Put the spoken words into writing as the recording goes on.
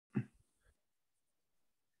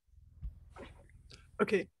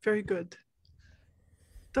Okay, very good.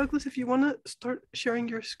 Douglas, if you want to start sharing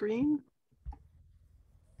your screen.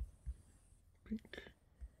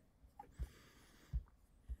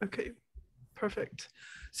 Okay, perfect.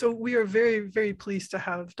 So we are very, very pleased to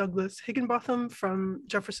have Douglas Higinbotham from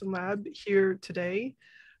Jefferson Lab here today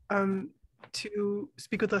um, to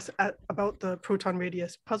speak with us about the proton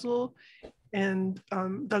radius puzzle. And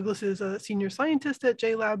Douglas is a senior scientist at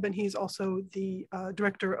JLab, and he's also the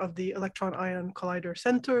director of the Electron Ion Collider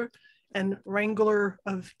Center and wrangler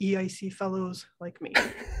of EIC fellows like me.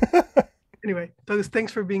 Anyway, Douglas,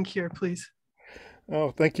 thanks for being here, please.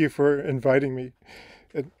 Oh, thank you for inviting me.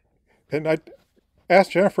 And I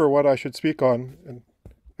asked Jennifer what I should speak on. And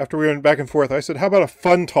after we went back and forth, I said, how about a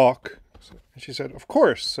fun talk? And she said, of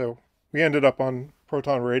course. So we ended up on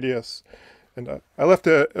proton radius. And I left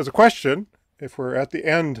it as a question if we're at the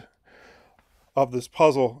end of this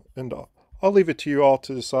puzzle. And I'll leave it to you all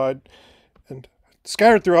to decide. And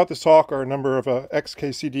scattered throughout this talk are a number of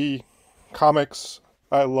XKCD comics.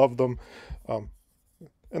 I love them. And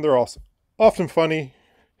they're also often funny.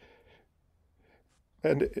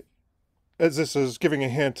 And as this is giving a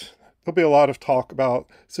hint, there'll be a lot of talk about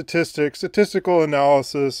statistics, statistical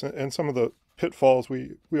analysis, and some of the pitfalls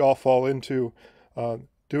we all fall into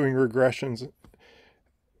doing regressions,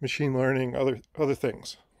 machine learning, other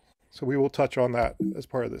things. So we will touch on that as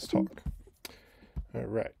part of this talk. All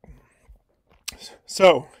right.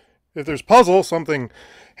 So if there's puzzle, something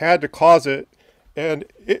had to cause it. And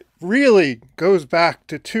it really goes back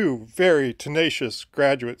to two very tenacious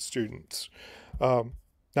graduate students,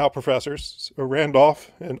 now professors, so Randolph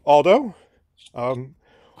and Aldo,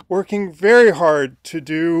 working very hard to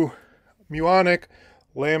do muonic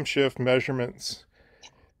lamb shift measurements.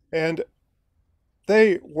 And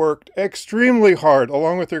they worked extremely hard,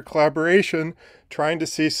 along with their collaboration, trying to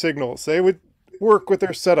see signals. They would work with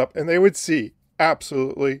their setup, and they would see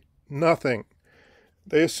absolutely nothing.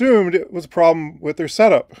 They assumed it was a problem with their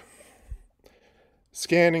setup.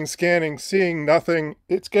 Scanning, seeing nothing.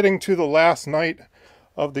 It's getting to the last night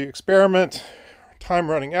of the experiment. Time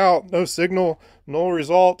running out, no signal, no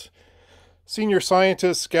result. Senior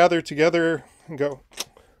scientists gather together and go,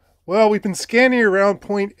 well, we've been scanning around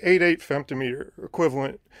 0.88 femtometer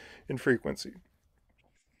equivalent in frequency.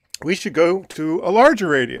 We should go to a larger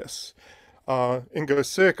radius and go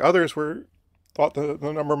sick. Others thought the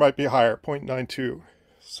number might be higher, 0.92.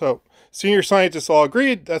 So senior scientists all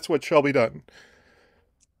agreed that's what shall be done.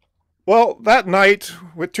 Well, that night,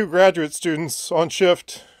 with two graduate students on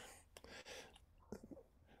shift,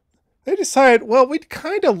 they decided, well, we'd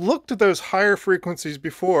kind of looked at those higher frequencies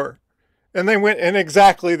before, and they went in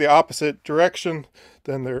exactly the opposite direction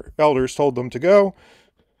than their elders told them to go.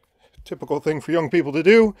 Typical thing for young people to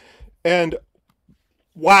do. And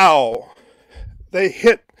wow, they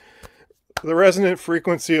hit the resonant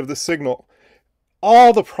frequency of the signal.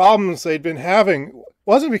 All the problems they'd been having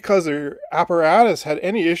wasn't because their apparatus had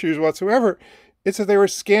any issues whatsoever. It's that they were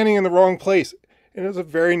scanning in the wrong place. And it was a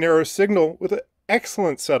very narrow signal with an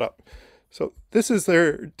excellent setup. So this is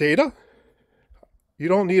their data. You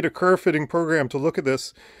don't need a curve fitting program to look at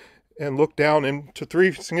this and look down into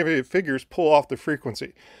three significant figures, pull off the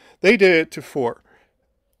frequency. They did it to 4.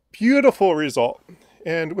 Beautiful result.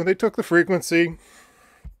 And when they took the frequency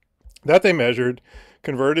that they measured,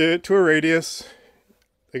 converted it to a radius,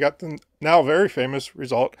 they got the now very famous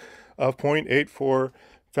result of 0.84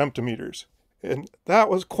 femtometers. And that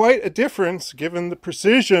was quite a difference given the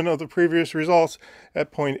precision of the previous results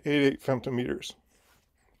at 0.88 femtometers.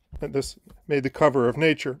 And this made the cover of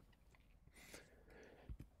Nature.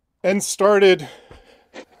 And started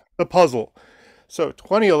the puzzle. So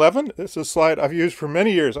 2011, this is a slide I've used for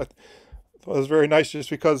many years. I thought it was very nice just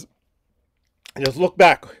because I just look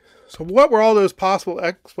back. So what were all those possible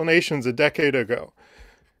explanations a decade ago?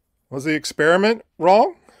 Was the experiment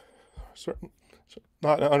wrong?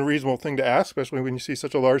 Not an unreasonable thing to ask, especially when you see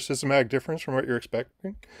such a large systematic difference from what you're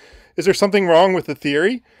expecting. Is there something wrong with the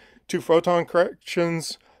theory? 2 photon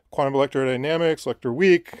corrections, quantum electrodynamics, electro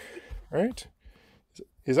weak, right?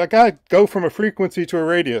 Is that got to go from a frequency to a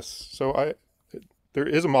radius? So there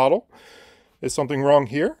is a model. Is something wrong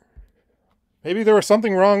here? Maybe there was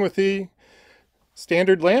something wrong with the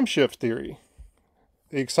standard lamb shift theory.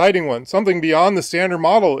 The exciting one, something beyond the standard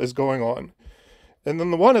model is going on. And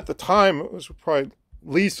then the one at the time was probably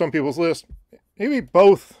least on people's list, maybe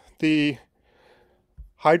both the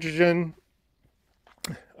hydrogen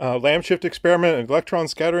lamb shift experiment and electron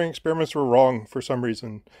scattering experiments were wrong for some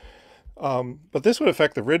reason. But this would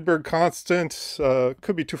affect the Rydberg constant,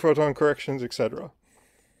 could be 2 photon corrections, etc.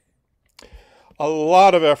 A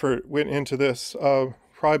lot of effort went into this,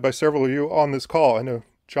 probably by several of you on this call. I know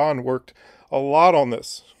John worked a lot on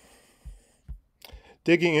this,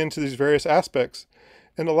 digging into these various aspects.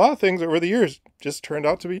 And a lot of things over the years just turned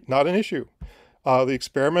out to be not an issue. The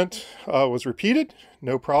experiment was repeated,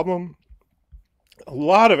 no problem. A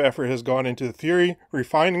lot of effort has gone into the theory,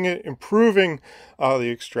 refining it, improving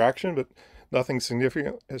the extraction, but nothing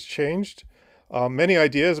significant has changed. Many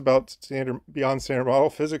ideas about beyond standard model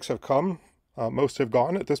physics have come. Most have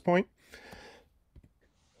gone at this point.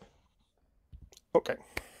 Okay,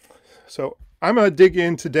 so I'm going to dig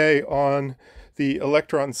in today on the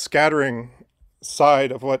electron scattering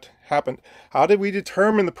side of what happened. How did we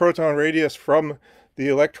determine the proton radius from the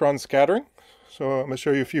electron scattering? So I'm going to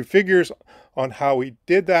show you a few figures on how we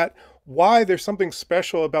did that, why there's something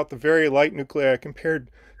special about the very light nuclei compared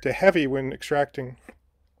to heavy when extracting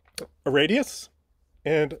a radius.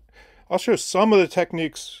 And I'll show some of the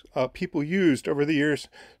techniques people used over the years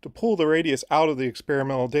to pull the radius out of the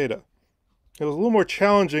experimental data. It was a little more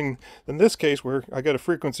challenging than this case where I got a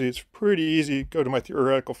frequency. It's pretty easy. Go to my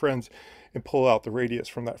theoretical friends and pull out the radius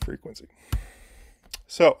from that frequency.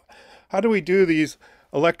 So how do we do these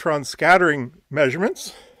electron scattering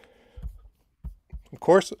measurements? Of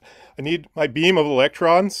course, I need my beam of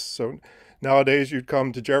electrons. So nowadays you'd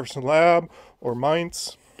come to Jefferson Lab or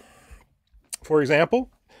Mainz, for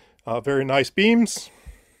example. Very nice beams.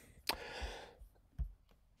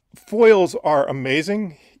 Foils are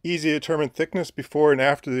amazing. Easy to determine thickness before and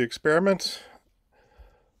after the experiment.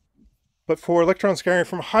 But for electron scattering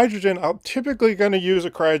from hydrogen, I'm typically going to use a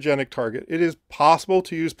cryogenic target. It is possible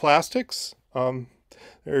to use plastics.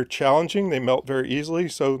 They're challenging. They melt very easily.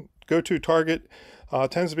 So go-to target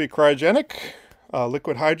tends to be cryogenic,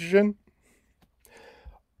 liquid hydrogen.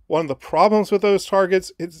 One of the problems with those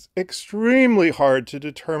targets, it's extremely hard to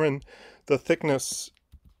determine the thickness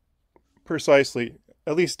precisely,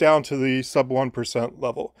 at least down to the sub 1%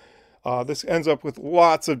 level. This ends up with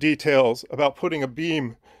lots of details about putting a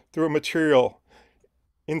beam through a material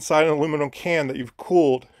inside an aluminum can that you've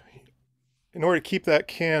cooled. In order to keep that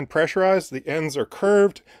can pressurized, the ends are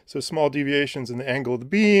curved, so small deviations in the angle of the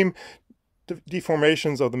beam,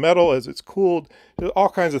 deformations of the metal as it's cooled. There's all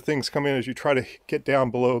kinds of things come in as you try to get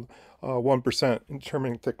down below 1% in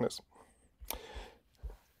determining thickness.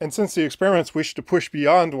 And since the experiments wish to push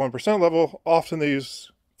beyond the 1% level, often they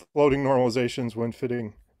use floating normalizations when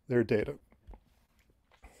fitting their data.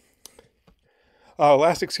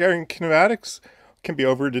 Elastic scattering kinematics can be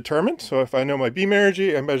overdetermined. So if I know my beam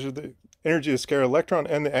energy, I measure the energy of the scattered electron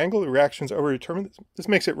and the angle, the reaction is overdetermined. This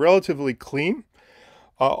makes it relatively clean.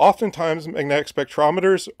 Oftentimes magnetic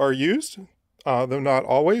spectrometers are used, though not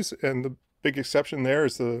always. And the big exception there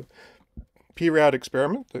is the PRAD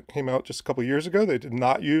experiment that came out just a couple years ago. They did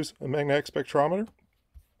not use a magnetic spectrometer.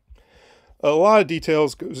 A lot of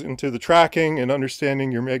details goes into the tracking and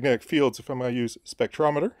understanding your magnetic fields if I'm going to use a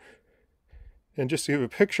spectrometer. And just to give a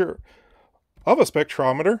picture of a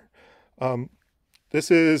spectrometer, this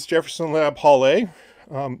is Jefferson Lab Hall A. It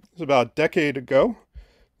was about a decade ago.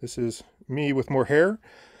 This is me with more hair.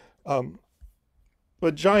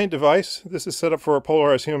 A giant device. This is set up for a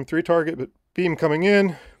polarized helium-3 target, but beam coming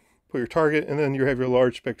in, put your target, and then you have your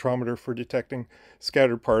large spectrometer for detecting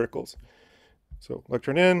scattered particles. So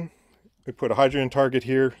electron in, we put a hydrogen target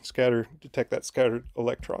here, scatter, detect that scattered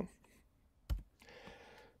electron.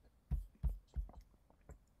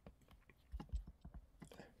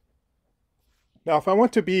 Now, if I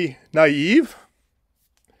want to be naive,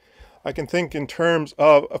 I can think in terms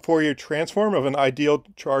of a Fourier transform of an ideal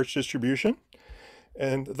charge distribution.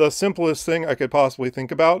 And the simplest thing I could possibly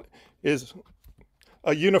think about is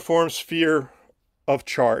a uniform sphere of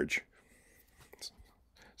charge.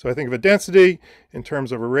 So I think of a density in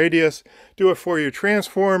terms of a radius, do a Fourier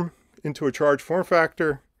transform into a charge form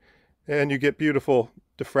factor, and you get beautiful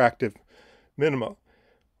diffractive minima.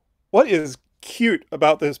 What is cute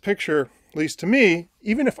about this picture, at least to me,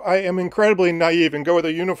 even if I am incredibly naive and go with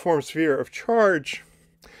a uniform sphere of charge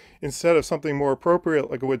instead of something more appropriate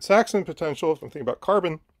like a Wood-Saxon potential, if I'm thinking about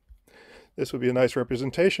carbon, this would be a nice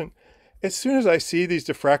representation. As soon as I see these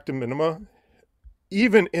diffractive minima,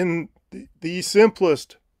 even in the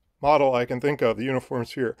simplest model I can think of, the uniform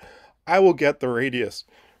sphere, I will get the radius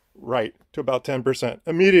right to about 10%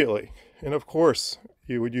 immediately. And of course,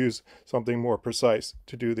 you would use something more precise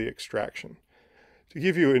to do the extraction. To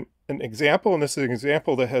give you an example, and this is an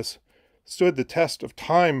example that has stood the test of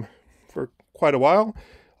time for quite a while,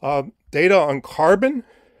 data on carbon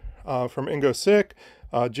from Ingo Sick,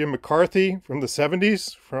 Jim McCarthy from the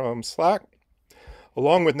 70s from SLAC,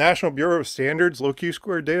 along with National Bureau of Standards low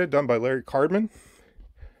Q-squared data done by Larry Cardman.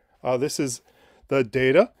 This is the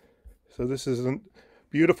data. So this is a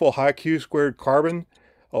beautiful high Q-squared carbon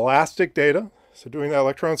elastic data. So doing that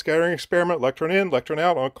electron scattering experiment, electron in, electron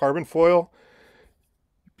out on carbon foil,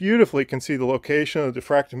 beautifully can see the location of the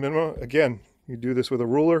diffractive minima. Again, you do this with a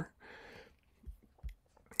ruler.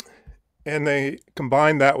 And they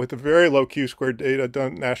combined that with the very low Q-squared data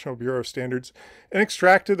done at National Bureau of Standards and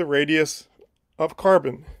extracted the radius of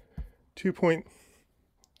carbon, 2.46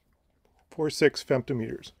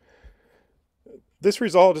 femtometers. This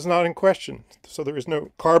result is not in question, so there is no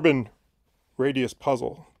carbon radius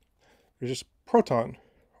puzzle. There's just proton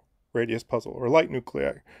radius puzzle, or light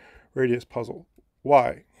nuclei radius puzzle.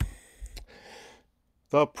 Why?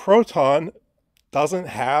 The proton doesn't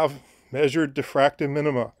have measured diffractive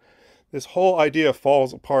minima. This whole idea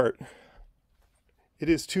falls apart. It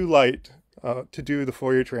is too light to do the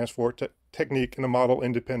Fourier transform technique in a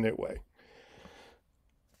model-independent way.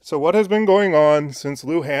 So what has been going on since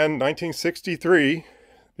Luhan, 1963,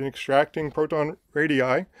 been extracting proton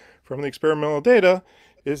radii from the experimental data,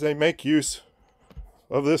 is they make use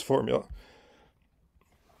of this formula.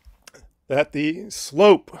 That the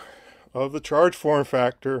slope of the charge form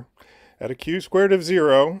factor at a Q-squared of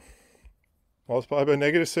 0 multiplied by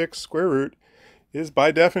 -6 square root is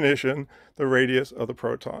by definition the radius of the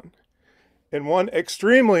proton. And one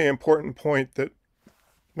extremely important point that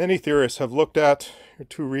many theorists have looked at in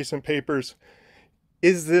two recent papers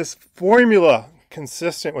is this formula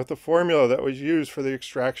consistent with the formula that was used for the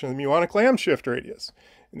extraction of the muonic Lamb shift radius?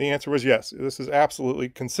 And the answer was yes. This is absolutely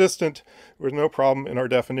consistent. There was no problem in our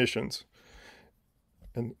definitions.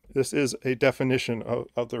 And this is a definition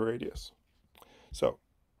of the radius. So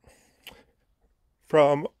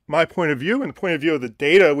from my point of view and the point of view of the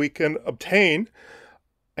data we can obtain,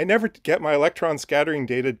 I never get my electron scattering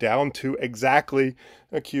data down to exactly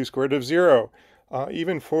a Q-squared of 0.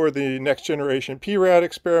 Even for the next generation PRAD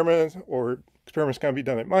experiment or experiments can be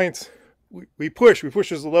done at Mainz, we push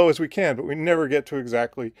as low as we can, but we never get to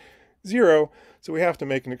exactly 0. So we have to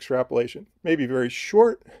make an extrapolation. Maybe very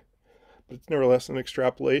short, but it's nevertheless an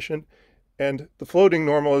extrapolation. And the floating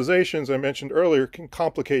normalizations I mentioned earlier can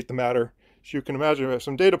complicate the matter. As you can imagine, I have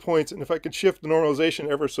some data points, and if I could shift the normalization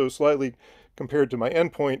ever so slightly compared to my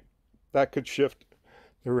endpoint, that could shift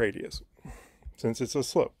the radius, since it's a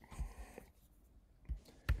slope.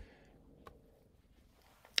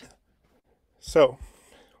 So,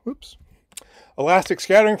 elastic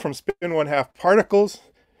scattering from spin 1/2 particles,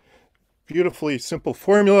 beautifully simple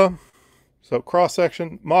formula. So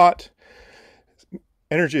cross-section, MOT,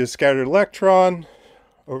 energy of the scattered electron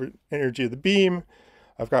over energy of the beam.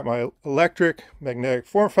 I've got my electric, magnetic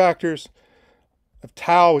form factors of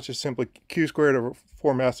tau, which is simply Q-squared over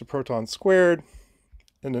 4 mass of protons squared,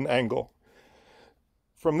 and an angle.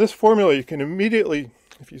 From this formula, you can immediately,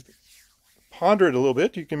 if you ponder it a little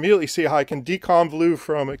bit, you can immediately see how I can deconvolute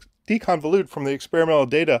from the experimental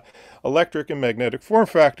data electric and magnetic form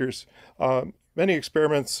factors. Many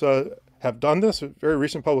experiments have done this. A very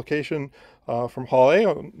recent publication from Hall A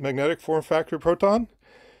on magnetic form factor proton.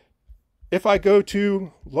 If I go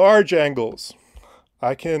to large angles,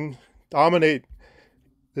 I can dominate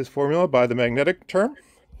this formula by the magnetic term.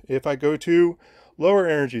 If I go to lower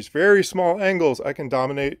energies, very small angles, I can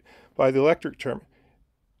dominate by the electric term.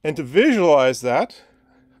 And to visualize that,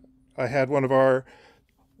 I had one of our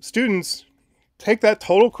students take that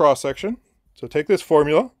total cross-section, so take this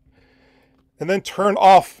formula, and then turn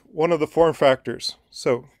off one of the form factors.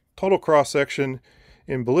 So total cross-section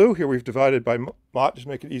in blue, here we've divided by MOT to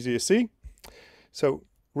make it easy to see. So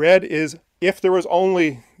red is if there was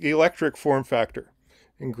only the electric form factor,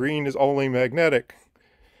 and green is only magnetic.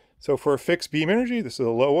 So for a fixed beam energy, this is a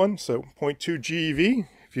low one, so 0.2 GeV.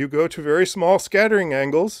 If you go to very small scattering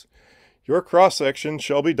angles, your cross-section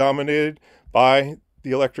shall be dominated by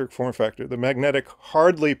the electric form factor. The magnetic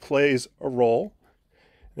hardly plays a role.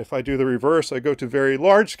 And if I do the reverse, I go to very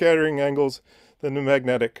large scattering angles, then the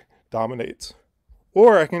magnetic dominates.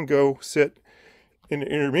 Or I can go sit in an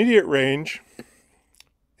intermediate range,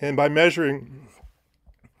 and by measuring,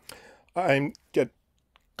 I get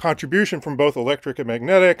contribution from both electric and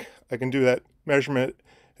magnetic. I can do that measurement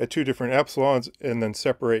at 2 different epsilons and then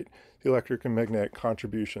separate the electric and magnetic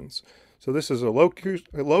contributions. So this is a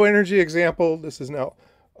low energy example. This is now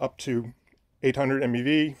up to 800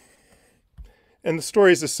 MeV. And the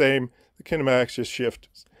story is the same. The kinematics just shift.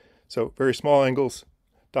 So very small angles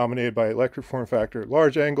dominated by electric form factor,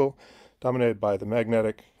 large angle dominated by the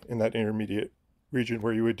magnetic in that intermediate region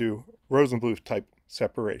where you would do Rosenbluth type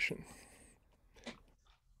separation.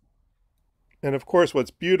 And of course,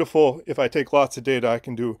 what's beautiful, if I take lots of data, I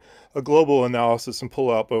can do a global analysis and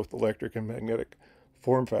pull out both electric and magnetic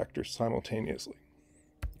form factors simultaneously.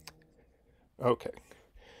 Okay,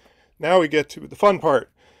 now we get to the fun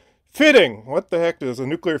part. Fitting. What the heck does a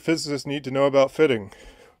nuclear physicist need to know about fitting?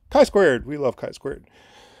 Chi-squared. We love chi-squared.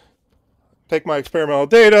 Take my experimental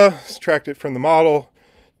data, subtract it from the model,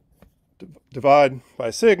 divide by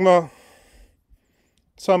sigma,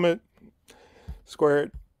 sum it, square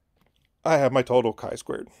it. I have my total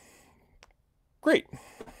chi-squared. Great.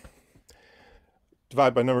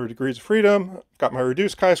 Divide by number of degrees of freedom. Got my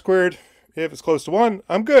reduced chi-squared. If it's close to 1,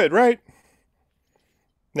 I'm good, right?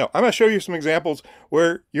 No, I'm going to show you some examples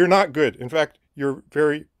where you're not good. In fact, you're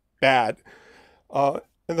very bad. And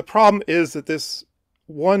the problem is that this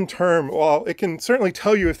one term, while it can certainly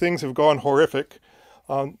tell you if things have gone horrific,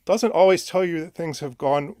 doesn't always tell you that things have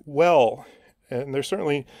gone well. And there's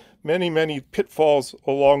certainly many, many pitfalls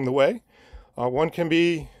along the way. One can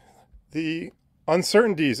be the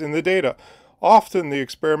uncertainties in the data. Often the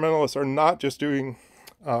experimentalists are not just doing,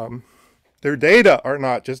 their data are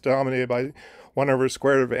not just dominated by 1 over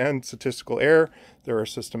square root of n statistical error. There are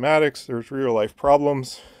systematics, there's real life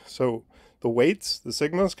problems. So the weights, the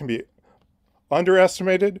sigmas, can be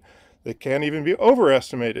underestimated. They can even be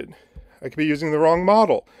overestimated. I could be using the wrong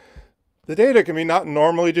model. The data can be not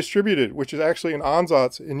normally distributed, which is actually an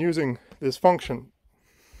ansatz in using this function.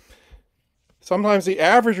 Sometimes the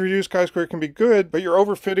average reduced chi-square can be good, but you're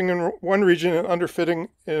overfitting in one region and underfitting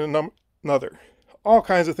in another. All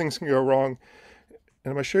kinds of things can go wrong.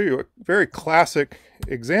 And I'm going to show you a very classic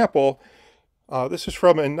example. This is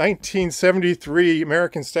from a 1973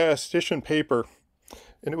 American statistician paper,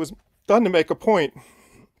 and it was done to make a point.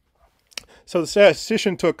 So the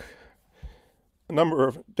statistician took a number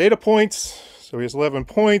of data points, so he has 11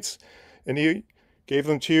 points, and he gave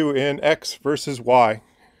them to you in x versus y.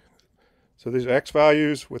 So these are x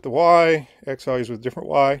values with the y, x values with different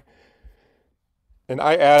y. And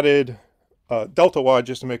I added delta y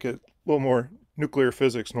just to make it a little more nuclear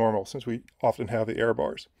physics normal, since we often have the error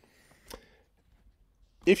bars.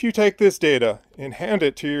 If you take this data and hand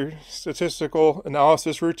it to your statistical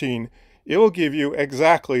analysis routine, it will give you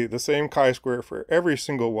exactly the same chi-square for every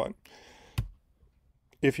single one.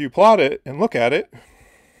 If you plot it and look at it,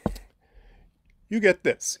 you get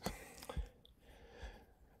this.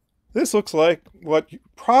 This looks like what you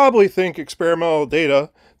probably think experimental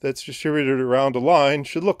data that's distributed around a line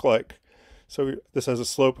should look like. So this has a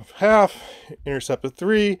slope of half, intercept of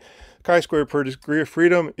 3, chi-square per degree of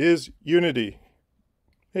freedom is unity.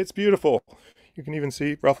 It's beautiful. You can even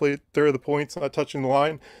see roughly a third of the points not touching the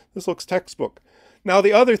line. This looks textbook. Now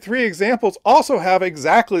the other 3 examples also have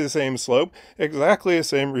exactly the same slope, exactly the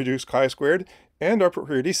same reduced chi-squared, and are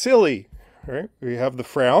pretty silly. Right? We have the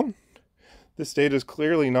frown. This data is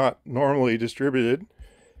clearly not normally distributed.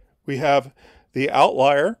 We have the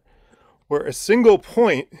outlier, where a single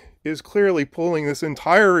point is clearly pulling this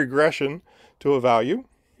entire regression to a value.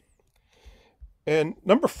 And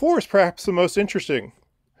number 4 is perhaps the most interesting.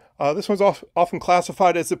 This one's often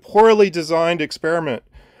classified as a poorly designed experiment,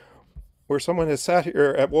 where someone has sat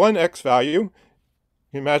here at one x value.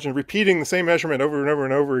 You imagine repeating the same measurement over and over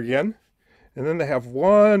and over again, and then they have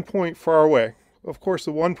 1 point far away. Of course,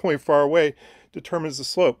 the 1 point far away determines the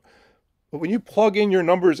slope. But when you plug in your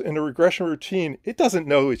numbers in a regression routine, it doesn't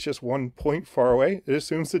know it's just 1 point far away. It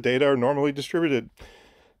assumes the data are normally distributed.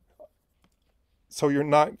 So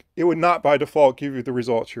it would not by default give you the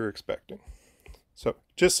results you're expecting. So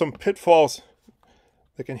just some pitfalls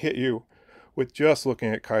that can hit you with just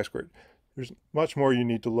looking at chi-squared. There's much more you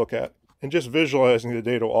need to look at. And just visualizing the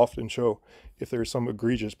data will often show if there's some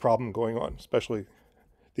egregious problem going on, especially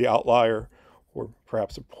the outlier or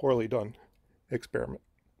perhaps a poorly done experiment.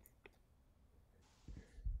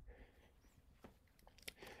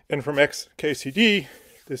 And from XKCD,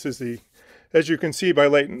 this is as you can see, by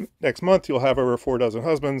late next month, you'll have over 4 dozen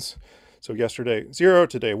husbands. So yesterday 0,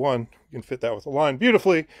 today 1. You can fit that with a line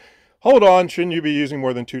beautifully. Hold on, shouldn't you be using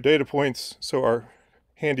more than 2 data points? So our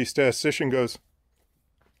handy statistician goes,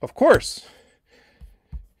 of course,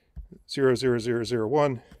 0, 0, 0, 0,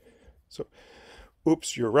 1. So,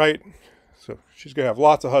 oops, you're right. So she's going to have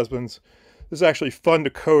lots of husbands. This is actually fun to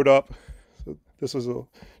code up. So this is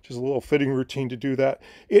just a little fitting routine to do that.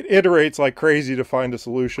 It iterates like crazy to find a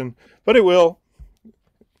solution, but it will.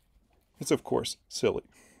 It's, of course, silly.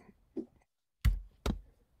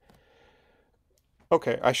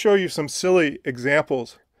 Okay, I show you some silly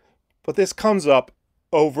examples, but this comes up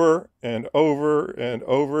over and over and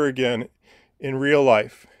over again in real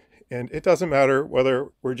life. And it doesn't matter whether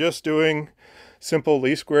we're just doing simple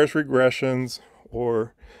least squares regressions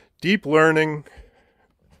or deep learning.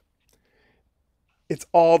 It's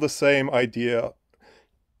all the same idea.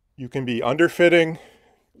 You can be underfitting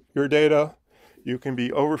your data, you can be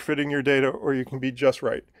overfitting your data, or you can be just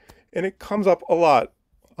right. And it comes up a lot.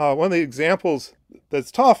 One of the examples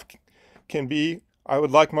that's tough can be, I would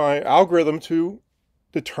like my algorithm to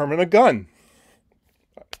determine a gun.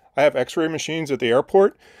 I have X-ray machines at the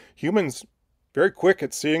airport. Humans very quick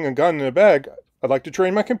at seeing a gun in a bag. I'd like to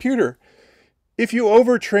train my computer. If you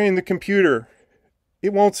overtrain the computer,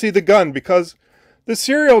 it won't see the gun because the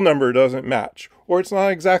serial number doesn't match, or it's not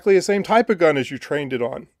exactly the same type of gun as you trained it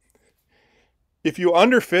on. If you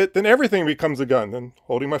underfit, then everything becomes a gun. Then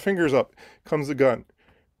holding my fingers up comes a gun.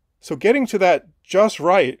 So getting to that just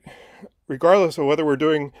right, regardless of whether we're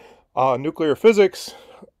doing nuclear physics,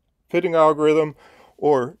 fitting algorithm,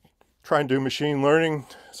 or trying to do machine learning,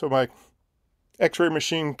 so my X-ray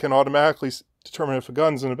machine can automatically determine if a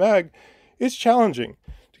gun's in a bag, it's challenging.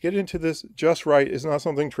 To get into this just right is not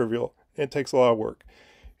something trivial. It takes a lot of work.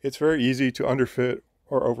 It's very easy to underfit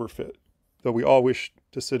or overfit, though we all wish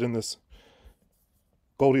to sit in this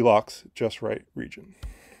Goldilocks just right region.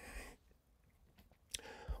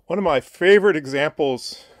 One of my favorite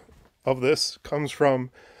examples of this comes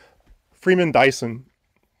from Freeman Dyson.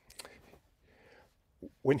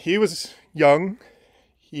 When he was young,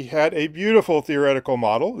 he had a beautiful theoretical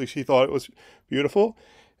model, at least he thought it was beautiful,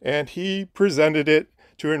 and he presented it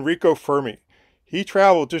to Enrico Fermi. He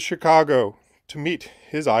traveled to Chicago to meet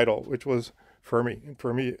his idol, which was Fermi, and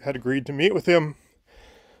Fermi had agreed to meet with him.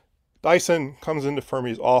 Dyson comes into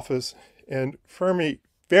Fermi's office, and Fermi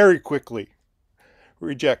very quickly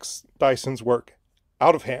rejects Dyson's work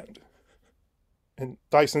out of hand. And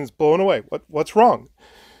Dyson's blown away. What's wrong?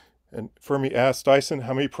 And Fermi asked Dyson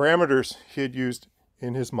how many parameters he had used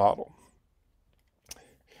in his model.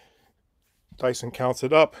 Dyson counts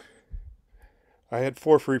it up. I had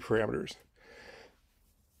 4 free parameters.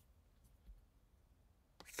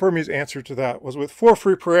 Fermi's answer to that was, with 4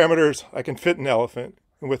 free parameters, I can fit an elephant,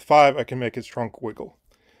 and with 5, I can make its trunk wiggle.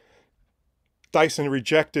 Dyson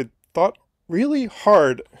rejected, thought really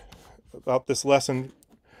hard about this lesson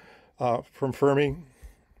from Fermi.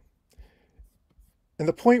 And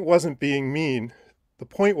the point wasn't being mean. The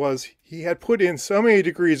point was he had put in so many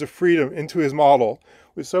degrees of freedom into his model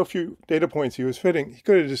with so few data points he was fitting, he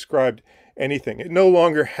could have described anything. It no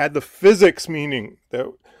longer had the physics meaning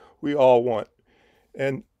that we all want.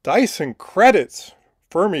 And Dyson credits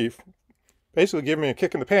Fermi basically giving me a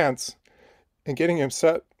kick in the pants and getting him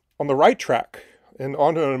set on the right track and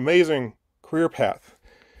onto an amazing career path.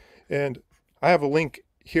 And I have a link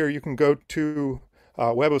here. You can go to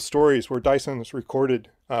Web of Stories where Dyson is recorded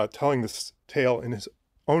telling this tale in his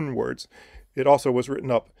own words. It also was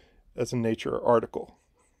written up as a Nature article.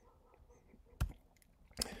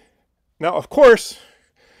 Now, of course,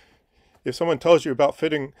 if someone tells you about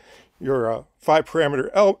fitting your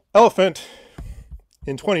 5-parameter elephant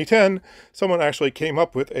in 2010, someone actually came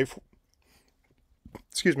up with a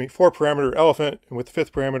 4-parameter elephant, and with the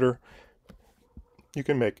 5th parameter, you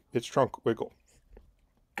can make its trunk wiggle.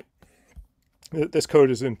 This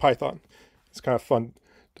code is in Python. It's kind of fun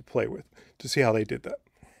to play with, to see how they did that.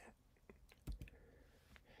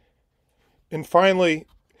 And finally,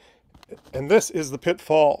 and this is the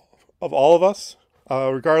pitfall of all of us,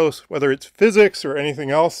 regardless whether it's physics or anything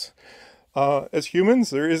else, as humans,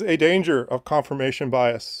 there is a danger of confirmation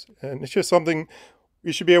bias. And it's just something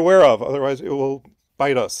we should be aware of, otherwise it will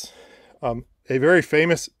bite us. A very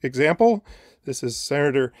famous example, this is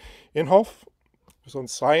Senator Inhofe, who's on the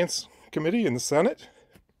Science Committee in the Senate,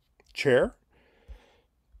 chair.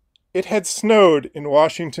 It had snowed in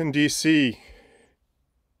Washington, D.C.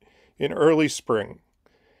 in early spring.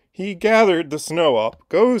 He gathered the snow up,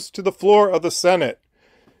 goes to the floor of the Senate,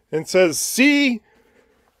 and says, "See,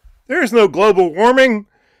 there's no global warming,"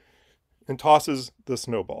 and tosses the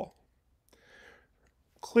snowball.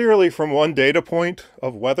 Clearly, from one data point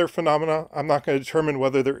of weather phenomena, I'm not going to determine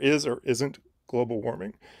whether there is or isn't global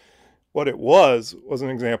warming. What it was an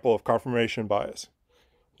example of confirmation bias.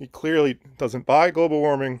 He clearly doesn't buy global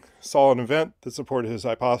warming, saw an event that supported his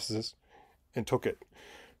hypothesis, and took it,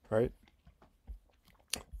 right?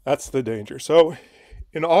 That's the danger. So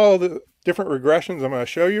in all the different regressions I'm going to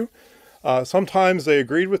show you, sometimes they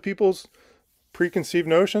agreed with people's preconceived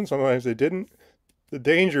notions, sometimes they didn't. The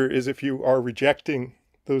danger is if you are rejecting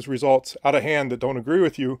those results out of hand that don't agree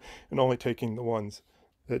with you and only taking the ones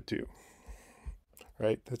that do,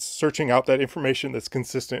 right? That's searching out that information that's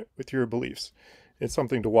consistent with your beliefs. It's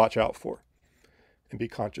something to watch out for and be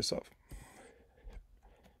conscious of.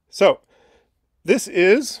 So this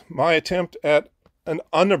is my attempt at an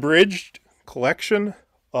unabridged collection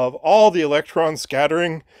of all the electron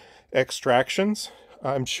scattering extractions.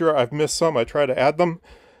 I'm sure I've missed some. I try to add them.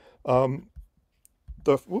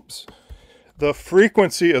 The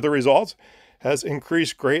frequency of the results has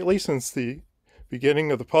increased greatly since the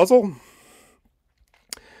beginning of the puzzle.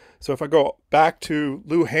 So if I go back to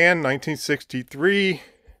Luhan, 1963, a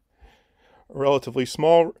relatively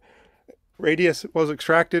small radius was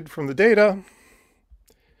extracted from the data.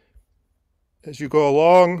 As you go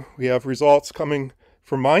along, we have results coming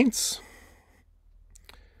from Mainz.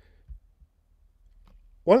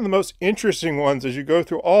 One of the most interesting ones as you go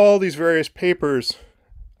through all these various papers,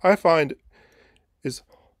 I find, is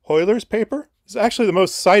Euler's paper. It's actually the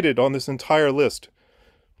most cited on this entire list.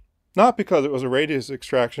 Not because it was a radius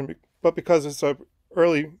extraction, but because it's an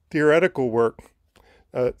early theoretical work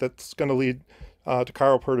that's going to lead to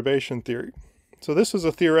chiral perturbation theory. So this is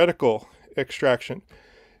a theoretical extraction.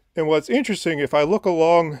 And what's interesting, if I look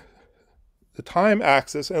along the time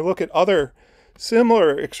axis and look at other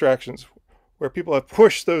similar extractions where people have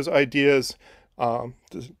pushed those ideas to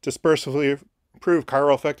dispersively prove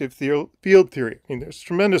chiral effective field theory. I mean, there's a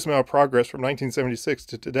tremendous amount of progress from 1976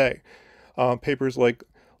 to today. Papers like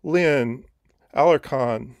Lin,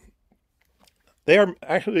 Alarcon, they are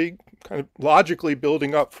actually kind of logically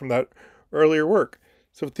building up from that earlier work.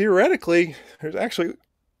 So theoretically, there's actually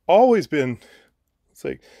always been, let's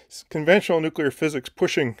say, conventional nuclear physics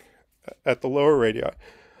pushing at the lower radii.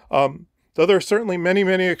 Though there are certainly many,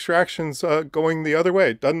 many extractions going the other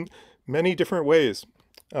way, done many different ways.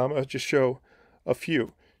 I'll just show a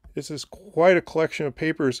few. This is quite a collection of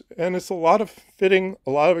papers, and it's a lot of fitting, a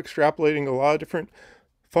lot of extrapolating, a lot of different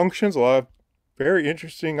functions, a lot of very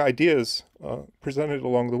interesting ideas presented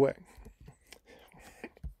along the way.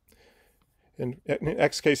 In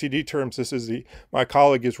XKCD terms, this is my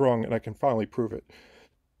colleague is wrong and I can finally prove it.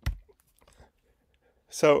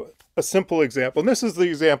 So a simple example, and this is the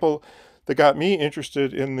example that got me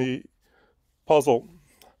interested in the puzzle.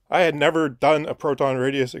 I had never done a proton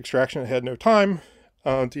radius extraction. I had no time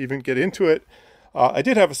to even get into it. I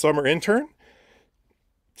did have a summer intern,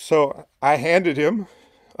 so I handed him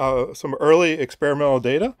some early experimental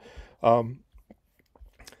data,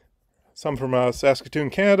 some from Saskatoon,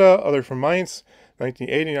 Canada, other from Mainz,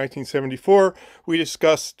 1980, 1974. We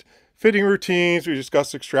discussed fitting routines, we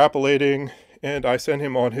discussed extrapolating, and I sent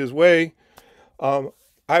him on his way.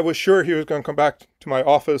 I was sure he was going to come back to my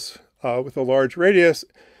office with a large radius,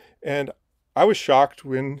 and I was shocked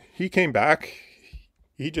when he came back.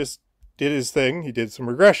 He just did his thing. He did some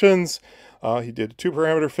regressions. He did a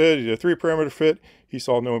 2-parameter fit. He did a 3-parameter fit. He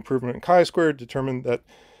saw no improvement in chi-squared, determined that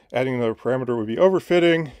adding another parameter would be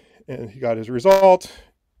overfitting, and he got his result.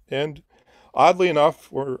 And oddly enough,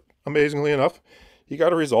 or amazingly enough, he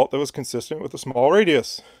got a result that was consistent with a small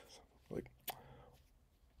radius. Like,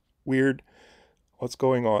 weird. What's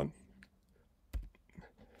going on?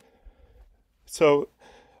 So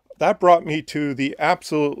that brought me to the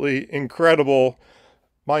absolutely incredible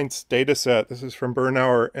Mainz data set. This is from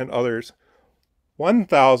Bernauer and others.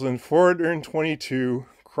 1,422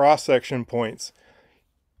 cross-section points.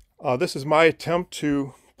 This is my attempt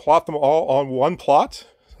to plot them all on one plot.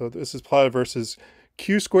 So this is plotted versus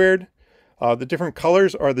Q-squared. The different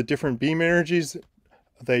colors are the different beam energies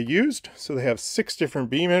they used. So they have 6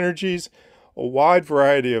 different beam energies, a wide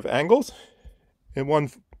variety of angles. And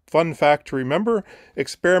one fun fact to remember,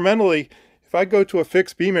 experimentally, if I go to a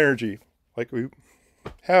fixed beam energy, like we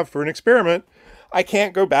have for an experiment, I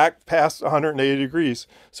can't go back past 180 degrees.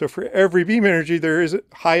 So for every beam energy, there is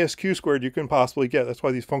highest Q-squared you can possibly get. That's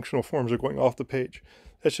why these functional forms are going off the page.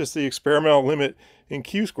 That's just the experimental limit in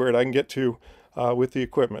Q-squared I can get to with the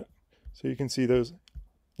equipment. So you can see those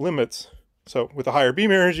limits. So with the higher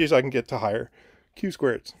beam energies, I can get to higher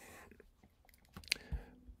Q-squareds.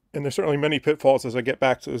 And there's certainly many pitfalls as I get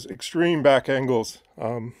back to those extreme back angles.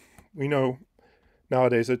 We know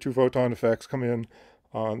nowadays that 2-photon effects come in.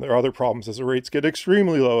 There are other problems as the rates get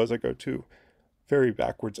extremely low as I go to very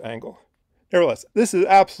backwards angle. Nevertheless, this is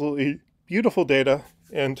absolutely beautiful data,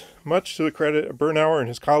 and much to the credit of Bernauer and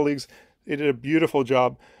his colleagues, they did a beautiful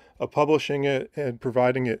job of publishing it and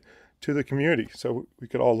providing it to the community so we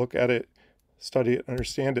could all look at it, study it,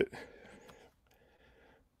 understand it.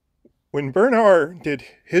 When Bernauer did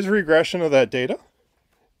his regression of that data,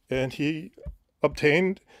 and he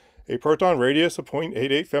obtained a proton radius of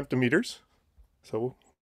 0.88 femtometers, so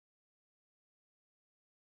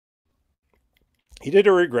he did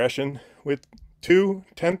a regression with 2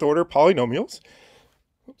 10th order polynomials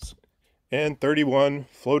and 31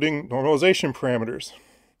 floating normalization parameters.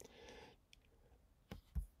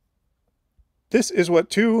 This is what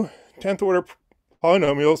 2 10th order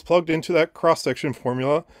polynomials plugged into that cross-section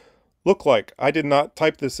formula look like. I did not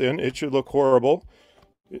type this in. It should look horrible.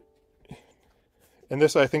 And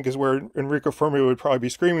this, I think, is where Enrico Fermi would probably be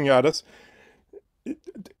screaming at us.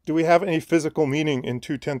 Do we have any physical meaning in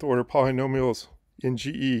 2 10th order polynomials in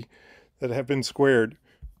GE that have been squared?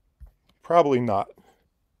 Probably not.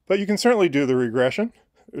 but you can certainly do the regression.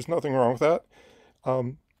 There's nothing wrong with that.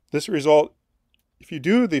 This result, if you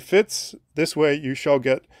do the fits this way, you shall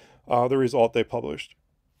get the result they published.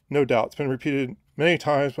 No doubt. It's been repeated many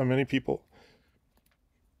times by many people.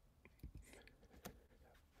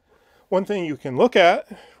 One thing you can look at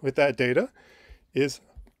with that data is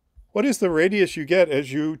what is the radius you get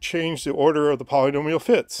as you change the order of the polynomial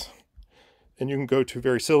fits. And you can go to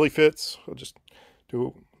very silly fits. We'll just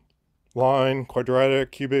do line,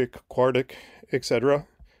 quadratic, cubic, quartic, etc.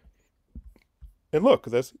 And look,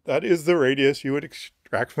 that is the radius you would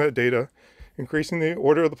extract from that data, increasing the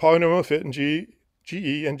order of the polynomial fit in GE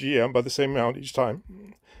and GM by the same amount each time.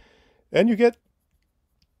 And you get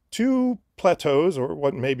two plateaus, or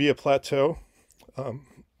what may be a plateau.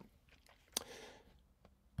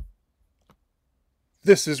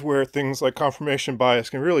 This is where things like confirmation bias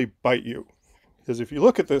can really bite you. Because if you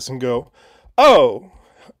look at this and go, oh,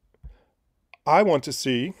 I want to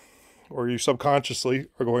see, or you subconsciously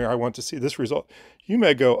are going, I want to see this result, you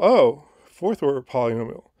may go, oh, fourth order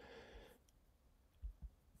polynomial.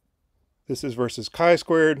 This is versus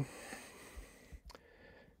chi-squared.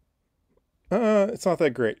 It's not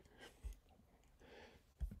that great.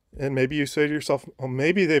 And maybe you say to yourself, well,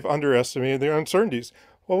 maybe they've underestimated their uncertainties.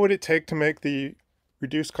 What would it take to make the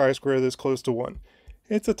reduced chi-square this close to 1?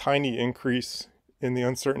 It's a tiny increase in the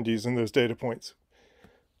uncertainties in those data points.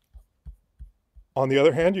 On the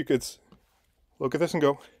other hand, you could look at this and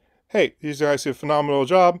go, hey, these guys do a phenomenal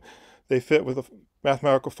job. They fit with a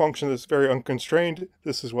mathematical function that's very unconstrained.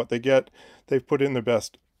 This is what they get. They've put in their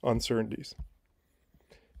best uncertainties.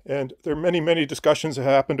 And there are many, many discussions that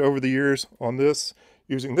happened over the years on this,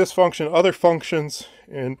 using this function, other functions,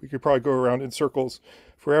 and we could probably go around in circles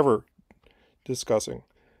forever discussing.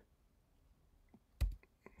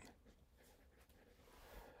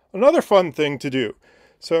 Another fun thing to do.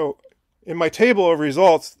 So in my table of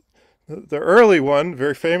results, the early one,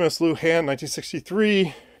 very famous Luhan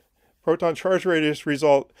 1963, proton charge radius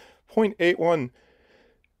result 0.81.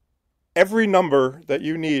 Every number that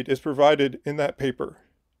you need is provided in that paper.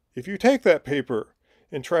 If you take that paper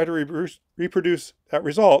and try to reproduce that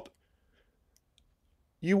result,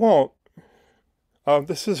 you won't.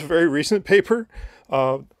 This is a very recent paper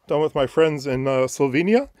done with my friends in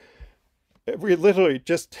Slovenia. We literally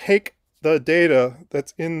just take the data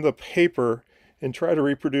that's in the paper and try to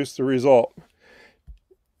reproduce the result.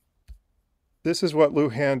 This is what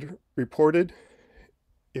Luhan reported.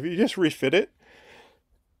 If you just refit it,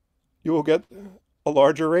 you will get a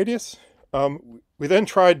larger radius. We then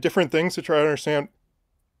tried different things to try to understand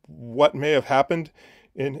what may have happened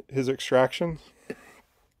in his extraction.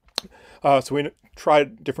 So we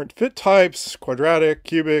tried different fit types, quadratic,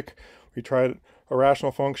 cubic. We tried a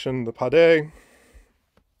rational function, the Pade.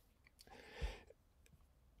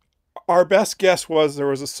 Our best guess was there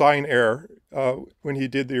was a sign error when he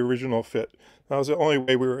did the original fit. That was the only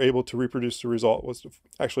way we were able to reproduce the result, was to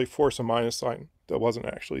actually force a minus sign that wasn't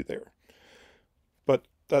actually there. But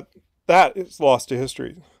that is lost to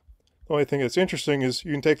history. The only thing that's interesting is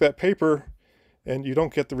you can take that paper and you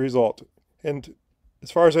don't get the result. And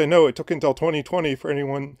as far as I know, it took until 2020 for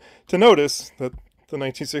anyone to notice that the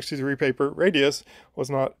 1963 paper radius was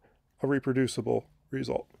not a reproducible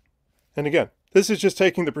result. And again, this is just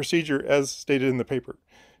taking the procedure as stated in the paper.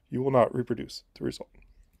 You will not reproduce the result.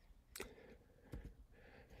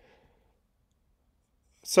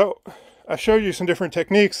 So I showed you some different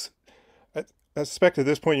techniques. I suspect at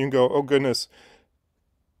this point you can go, oh goodness,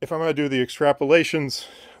 if I'm going to do the extrapolations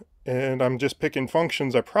and I'm just picking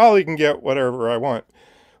functions, I probably can get whatever I want,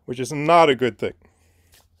 which is not a good thing.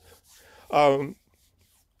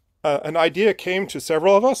 An idea came to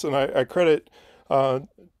several of us, and I credit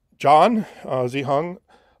John Zihong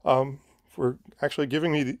for actually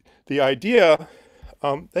giving me the idea.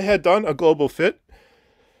 They had done a global fit,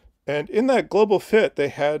 and in that global fit, they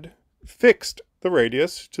had fixed the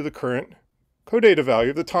radius to the current codata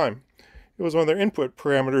value of the time. It was one of their input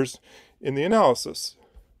parameters in the analysis.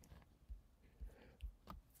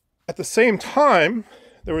 At the same time,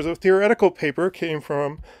 there was a theoretical paper came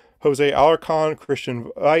from Jose Alarcon,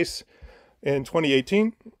 Christian Weiss in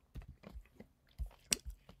 2018,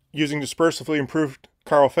 using dispersively improved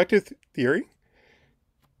chiral effective theory,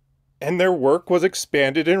 and their work was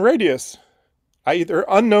expanded in radius, i.e. their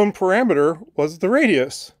unknown parameter was the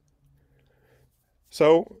radius.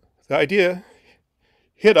 So the idea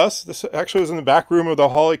hit us. This actually was in the back room of the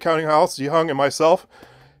Hawley Counting House, Zihong and myself.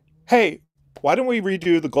 Hey, why don't we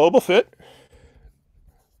redo the global fit?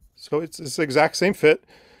 So it's this exact same fit,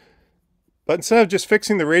 but instead of just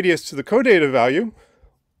fixing the radius to the codata value,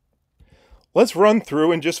 let's run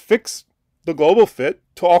through and just fix the global fit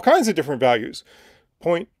to all kinds of different values.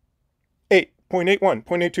 0.2, 0.81,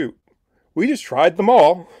 0.82. We just tried them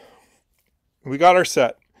all. We got our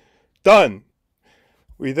set. Done.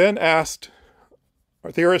 We then asked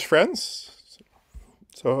our theorist friends,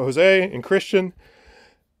 so Jose and Christian,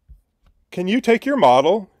 can you take your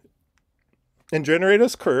model and generate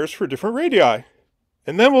us curves for different radii?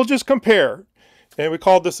 And then we'll just compare. And we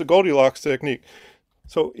called this the Goldilocks technique.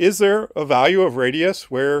 So is there a value of radius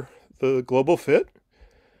where the global fit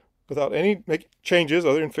without any changes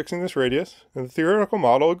other than fixing this radius? And the theoretical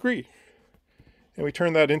model agree. And we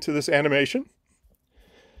turn that into this animation.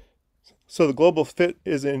 So the global fit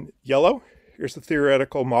is in yellow. Here's the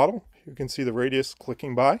theoretical model. You can see the radius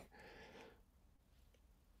clicking by.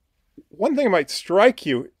 One thing that might strike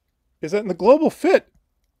you is that in the global fit,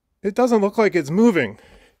 it doesn't look like it's moving.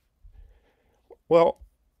 Well,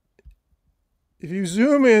 if you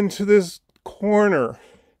zoom into this corner,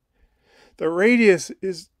 the radius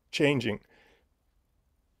is changing.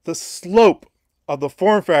 The slope of the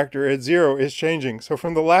form factor at 0 is changing. So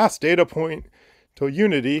from the last data point to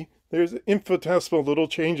unity, there's infinitesimal little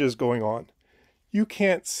changes going on. You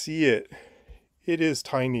can't see it. It is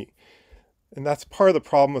tiny. And that's part of the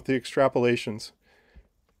problem with the extrapolations.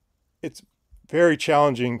 It's very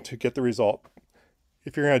challenging to get the result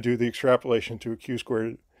if you're going to do the extrapolation to a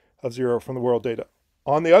q² of 0 from the world data.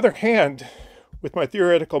 On the other hand, with my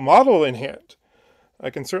theoretical model in hand, I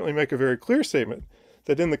can certainly make a very clear statement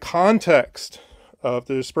that in the context of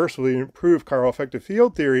the dispersively improved chiral effective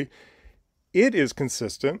field theory, it is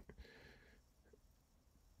consistent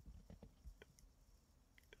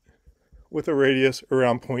with a radius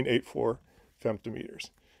around 0.84 femtometers.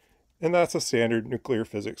 And that's a standard nuclear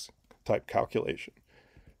physics type calculation.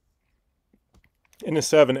 In the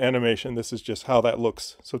 7 animation, this is just how that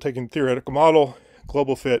looks. So taking theoretical model,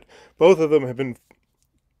 global fit, both of them have been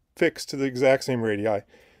fixed to the exact same radii,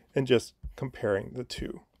 and just comparing the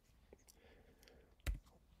two.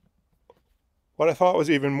 What I thought was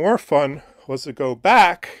even more fun was to go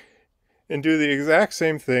back and do the exact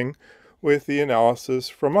same thing with the analysis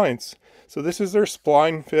from Mainz. So this is their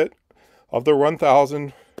spline fit of the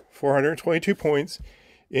 1,422 points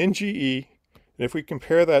in GE. And if we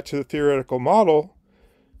compare that to the theoretical model,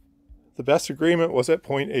 the best agreement was at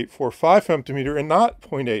 0.845 femtometer and not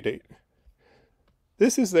 0.88.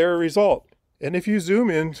 This is their result. And if you zoom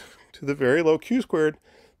in to the very low q²,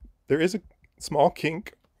 there is a small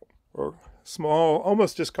kink, or small,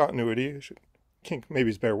 almost discontinuity, kink maybe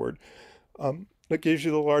is a better word, that gives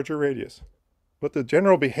you the larger radius. But the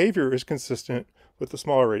general behavior is consistent with the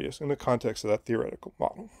smaller radius in the context of that theoretical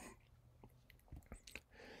model.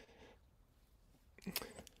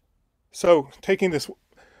 So taking this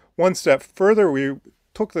one step further, we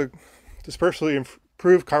took the dispersively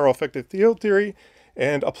improved chiral effective field theory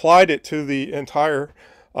and applied it to the entire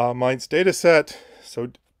Mainz data set.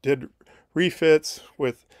 So did refits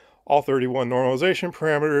with all 31 normalization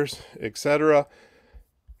parameters, etc.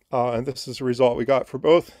 And this is the result we got for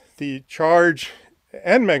both the charge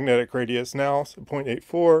and magnetic radius now, so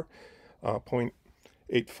 0.84,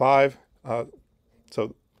 0.85.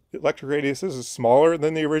 So the electric radius is smaller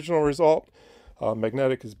than the original result.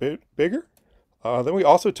 Magnetic is bigger. Then we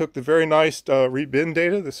also took the very nice rebin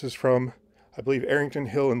data. This is from, I believe, Arrington,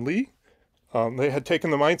 Hill, and Lee. They had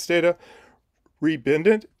taken the Mainz data, rebinned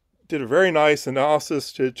it, did a very nice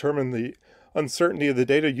analysis to determine the uncertainty of the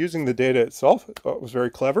data using the data itself. I thought it was very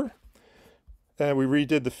clever. And we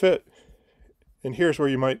redid the fit. And here's where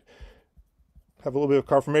you might have a little bit of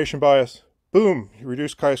confirmation bias. Boom, you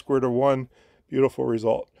reduce chi² to 1. Beautiful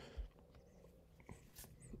result.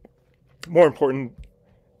 More important,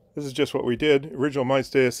 this is just what we did. Original Mainz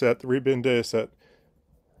data set, the rebin data set.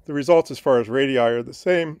 The results as far as radii are the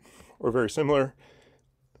same or very similar.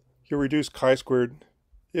 You reduce chi².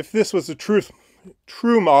 If this was a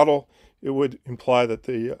true model, it would imply that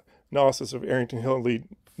the analysis of Arrington, Hill, and Lee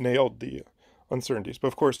nailed the uncertainties. But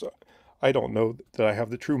of course, I don't know that I have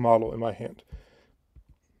the true model in my hand.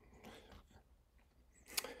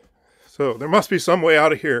 So there must be some way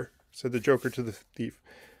out of here, said the Joker to the thief.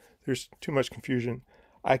 There's too much confusion.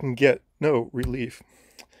 I can get no relief.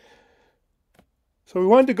 So we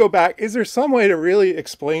wanted to go back. Is there some way to really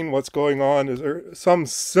explain what's going on? Is there some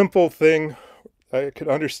simple thing I could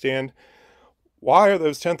understand? Why are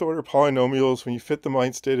those 10th order polynomials, when you fit the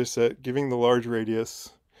Mainz data set, giving the large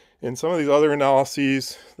radius? In some of these other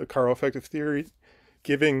analyses, the chiral effective theory,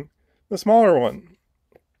 giving the smaller one.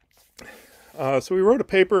 So we wrote a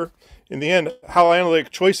paper, in the end, how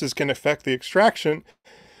analytic choices can affect the extraction.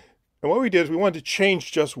 And what we did is we wanted to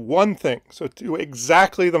change just one thing. So do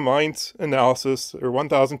exactly the Mainz analysis, or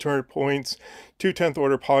 1,200 points, 2 10th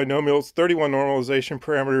order polynomials, 31 normalization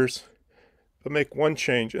parameters, but make one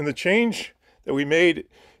change. And the change that we made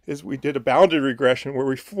is we did a bounded regression where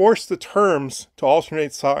we forced the terms to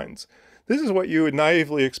alternate signs. This is what you would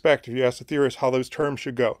naively expect if you asked a theorist how those terms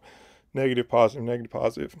should go. Negative, positive, negative,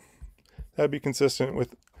 positive. That would be consistent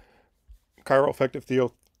with chiral effective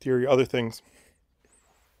theory, other things.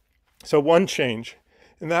 So one change,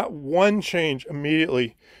 and that one change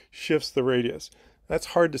immediately shifts the radius. That's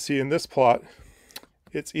hard to see in this plot.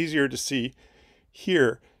 It's easier to see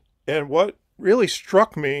here. And what really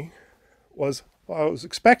struck me was I was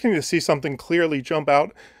expecting to see something clearly jump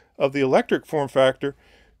out of the electric form factor.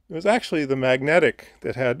 It was actually the magnetic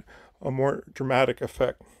that had a more dramatic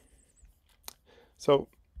effect. So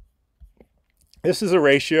this is a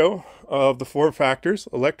ratio of the form factors,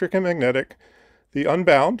 electric and magnetic, the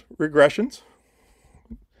unbound regressions,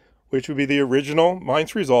 which would be the original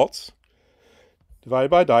Mainz results,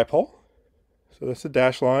 divided by dipole. So that's the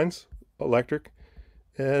dashed lines, electric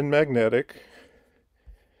and magnetic,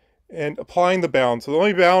 and applying the bound. So the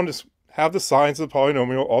only bound is have the signs of the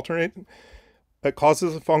polynomial alternate. That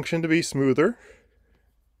causes the function to be smoother.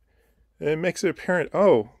 And it makes it apparent,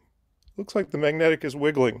 oh, looks like the magnetic is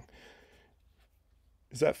wiggling.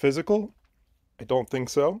 Is that physical? I don't think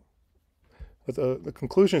so. But the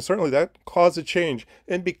conclusion is certainly that caused a change.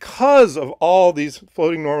 And because of all these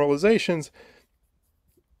floating normalizations,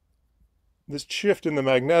 this shift in the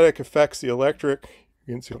magnetic affects the electric.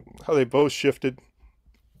 You can see how they both shifted.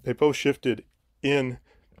 They both shifted in,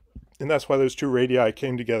 and that's why those two radii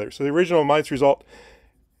came together. So the original Mainz result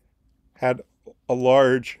had a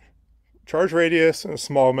large charge radius and a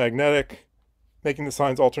small magnetic. Making the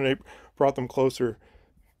signs alternate brought them closer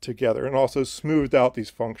together and also smoothed out these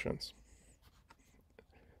functions.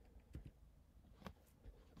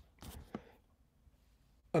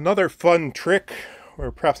 Another fun trick,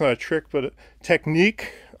 or perhaps not a trick, but a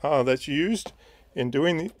technique that's used in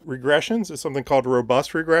doing the regressions is something called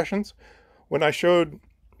robust regressions. When I showed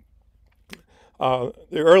the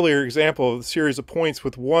earlier example of the series of points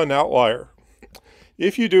with one outlier,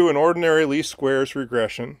 if you do an ordinary least squares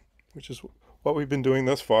regression, which is what we've been doing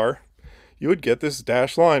thus far, you would get this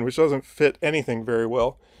dashed line, which doesn't fit anything very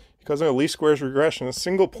well, because in a least squares regression, a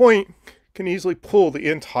single point can easily pull the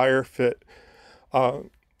entire fit.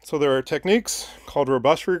 So there are techniques called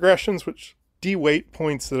robust regressions, which de-weight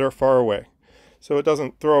points that are far away. So it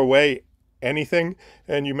doesn't throw away anything,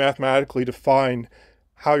 and you mathematically define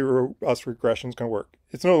how your robust regression is going to work.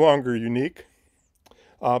 It's no longer unique,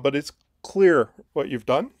 but it's clear what you've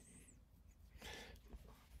done.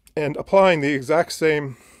 And applying the exact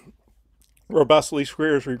same robust least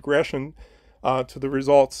squares regression to the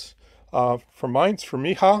results from Mainz, from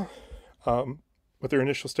Miha, with their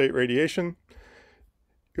initial state radiation,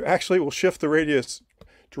 you actually will shift the radius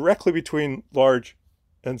directly between large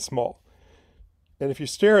and small. And if you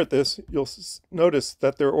stare at this, you'll notice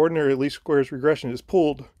that their ordinary least squares regression is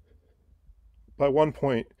pulled by 1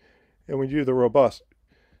 point. And when you do the robust,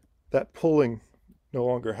 that pulling no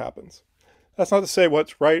longer happens. That's not to say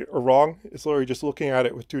what's right or wrong. It's literally just looking at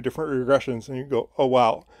it with two different regressions and you go, oh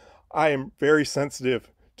wow, I am very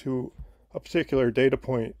sensitive to a particular data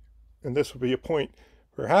point. And this would be a point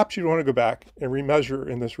perhaps you'd want to go back and remeasure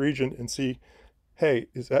in this region and see, hey,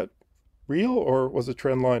 is that real or was the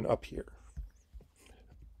trend line up here?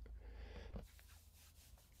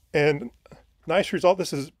 And nice result.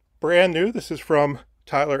 This is brand new. This is from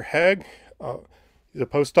Tyler Hegg. He's a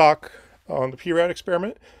postdoc on the PRAD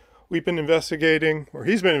experiment. We've been investigating, or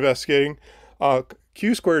he's been investigating,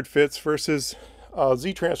 Q-squared fits versus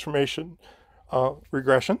Z transformation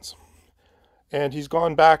regressions. And he's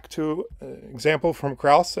gone back to an example from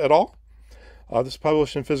Krauss et al. This is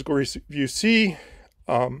published in Physical Review C.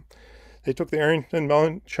 They took the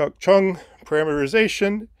Arrington-Mellon-Chung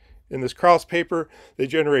parameterization in this Krauss paper. They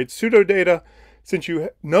generate pseudodata. Since you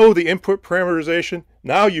know the input parameterization,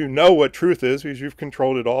 now you know what truth is because you've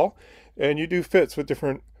controlled it all. And you do fits with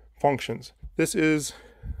different functions. This is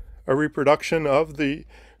a reproduction of the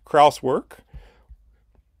Krauss work.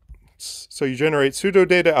 So you generate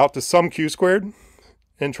pseudodata out to some Q-squared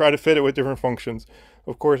and try to fit it with different functions.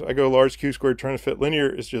 Of course, I go large Q-squared trying to fit linear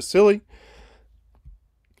is just silly.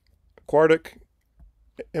 Quartic.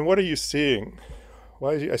 And what are you seeing?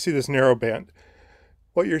 Well, I see this narrow band.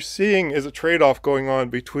 What you're seeing is a trade-off going on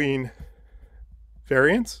between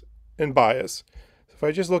variance and bias. So if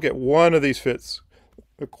I just look at one of these fits,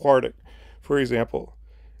 the quartic, for example,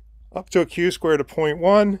 up to a Q-squared of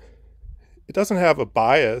 0.1, it doesn't have a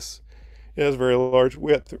bias. It has very large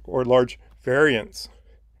width or large variance.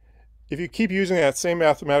 If you keep using that same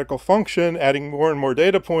mathematical function, adding more and more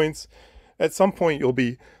data points, at some point you'll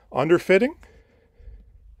be underfitting,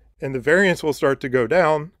 and the variance will start to go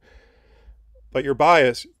down, but your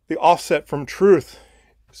bias, the offset from truth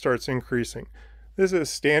starts increasing. This is a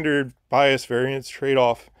standard bias variance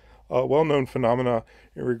trade-off, well-known phenomena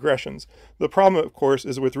in regressions. The problem, of course,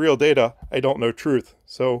 is with real data, I don't know truth.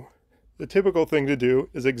 So the typical thing to do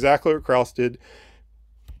is exactly what Krauss did.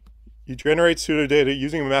 You generate pseudodata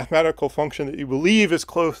using a mathematical function that you believe is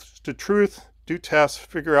close to truth, do tests,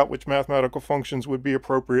 figure out which mathematical functions would be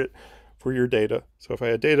appropriate for your data. So if I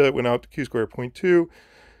had data that went out to q-squared 0.2,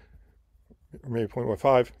 or maybe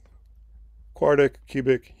 0.15, quartic,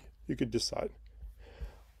 cubic, you could decide.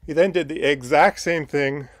 He then did the exact same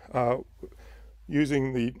thing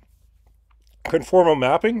using the conformal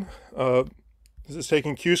mapping. This is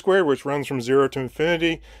taking q-squared, which runs from 0 to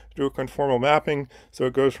infinity, do a conformal mapping, so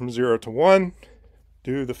it goes from 0 to 1,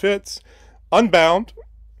 do the fits, unbound.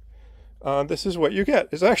 This is what you get.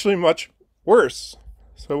 It's actually much worse.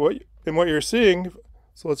 So what you're seeing,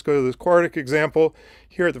 so let's go to this quartic example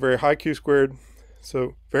here at the very high q-squared.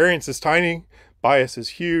 So variance is tiny, bias is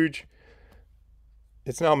huge.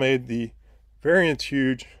 It's now made the variance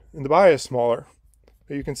huge and the bias smaller.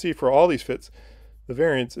 But you can see for all these fits, the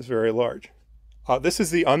variance is very large. This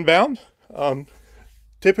is the unbound.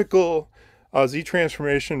 Typical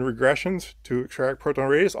Z-transformation regressions to extract proton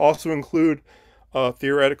radius also include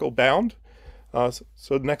theoretical bound.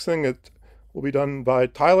 So the next thing that will be done by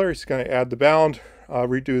Tyler, he's going to add the bound,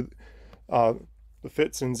 redo the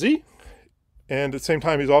fits in Z. And at the same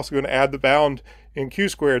time, he's also going to add the bound in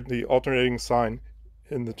q-squared, the alternating sign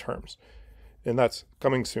in the terms. And that's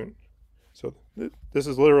coming soon. So this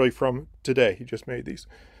is literally from today. He just made these.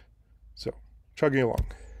 So chugging along.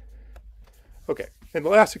 Okay, and the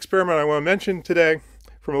last experiment I want to mention today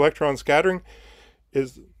from electron scattering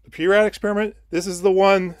is the PRAD experiment. This is the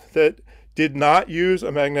one that did not use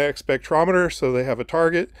a magnetic spectrometer, so they have a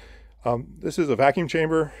target. This is a vacuum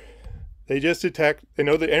chamber. They just detect, they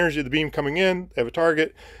know the energy of the beam coming in, they have a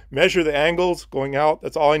target, measure the angles going out.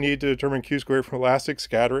 That's all I need to determine q-squared from elastic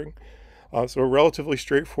scattering. So a relatively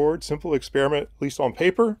straightforward, simple experiment, at least on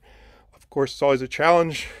paper. Of course, it's always a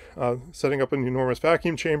challenge setting up an enormous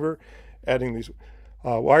vacuum chamber, adding these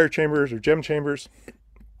wire chambers or gem chambers.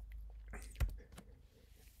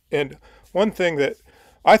 And one thing that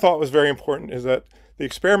I thought was very important is that the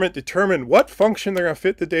experiment determined what function they're going to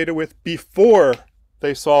fit the data with before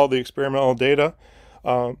they saw the experimental data.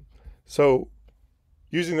 So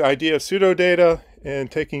using the idea of pseudodata and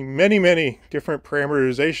taking many, many different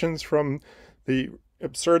parameterizations from the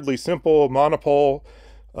absurdly simple monopole,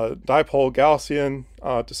 dipole Gaussian,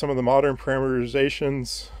 to some of the modern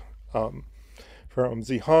parameterizations from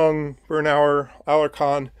Zhang, Bernauer,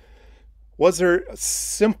 Alarcon. Was there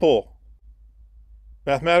simple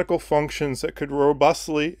mathematical functions that could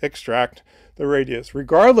robustly extract the radius?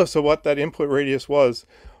 Regardless of what that input radius was,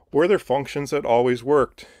 were there functions that always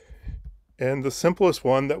worked? And the simplest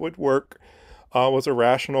one that would work was a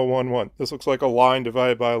rational 1-1. This looks like a line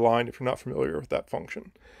divided by a line if you're not familiar with that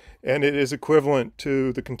function. And it is equivalent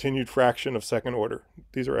to the continued fraction of second order.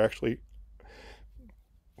 These are actually,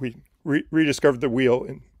 we rediscovered the wheel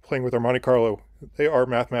in playing with our Monte Carlo. They are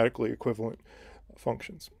mathematically equivalent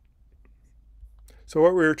functions. So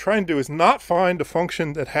what we were trying to do is not find a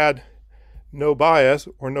function that had no bias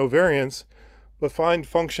or no variance, but find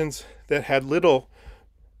functions that had little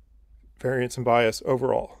variance and bias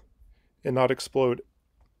overall and not explode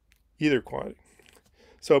either quantity.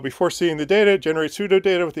 So before seeing the data, generate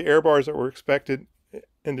pseudodata with the error bars that were expected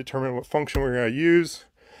and determine what function we're going to use.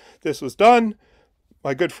 This was done.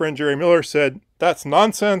 My good friend Jerry Miller said, "That's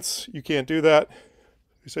nonsense. You can't do that."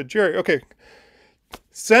 He said, "Jerry, okay,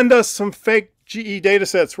 send us some fake GE data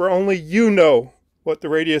sets where only you know what the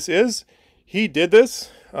radius is." He did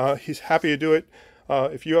this. He's happy to do it.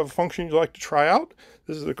 If you have a function you'd like to try out,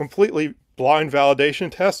 this is a completely blind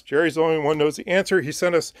validation test. Jerry's the only one who knows the answer. He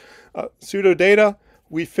sent us pseudodata.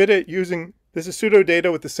 We fit it using, this is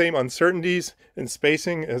pseudodata with the same uncertainties and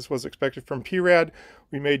spacing as was expected from PRAD.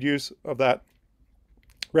 We made use of that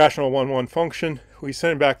rational 1-1 function. We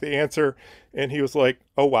sent him back the answer, and he was like,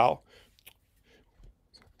 "Oh, wow."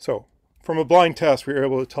 So from a blind test, we were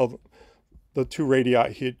able to tell the two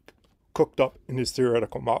radii he had cooked up in his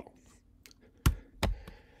theoretical model.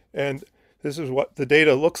 And this is what the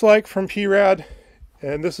data looks like from PRAD,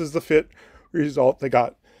 and this is the fit result they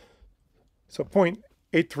got. So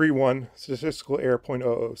 0.831, statistical error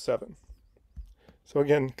 0.007. So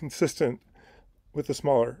again, consistent with the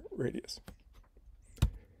smaller radius.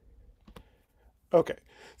 Okay,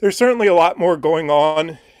 there's certainly a lot more going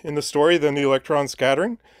on in the story than the electron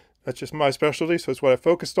scattering. That's just my specialty, so it's what I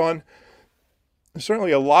focused on. There's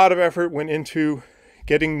certainly a lot of effort went into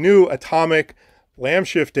getting new atomic Lamb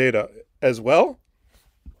shift data as well.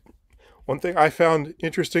 one thing I found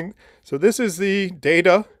interesting, so this is the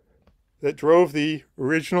data that drove the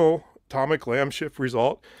original atomic Lamb shift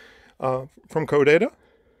result from CODATA.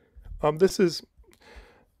 This is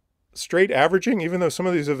straight averaging, even though some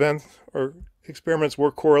of these events or experiments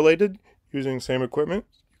were correlated using the same equipment.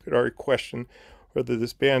 You could already question whether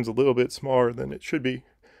this band's a little bit smaller than it should be.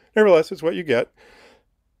 Nevertheless, it's what you get.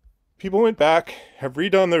 People went back, have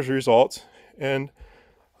redone those results, and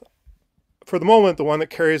for the moment, the one that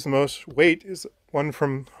carries the most weight is one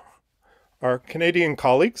from our Canadian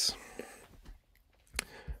colleagues,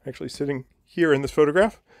 actually sitting here in this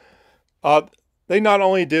photograph. They not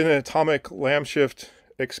only did an atomic Lamb shift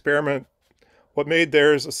experiment, what made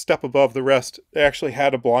theirs a step above the rest, they actually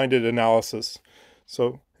had a blinded analysis.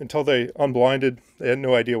 So until they unblinded, they had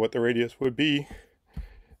no idea what the radius would be,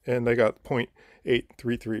 and they got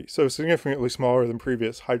 0.833, so significantly smaller than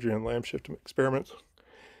previous hydrogen Lamb shift experiments.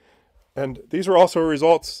 And these are also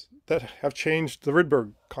results that have changed the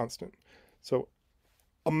Rydberg constant. So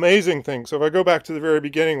amazing thing. So if I go back to the very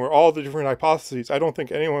beginning where all the different hypotheses, I don't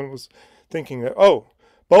think anyone was thinking that, oh,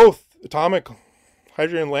 both atomic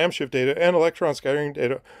hydrogen Lamb shift data and electron scattering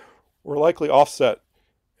data were likely offset,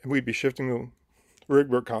 and we'd be shifting the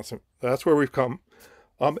Rydberg constant. That's where we've come.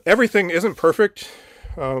 Everything isn't perfect,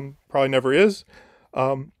 probably never is.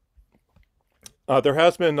 There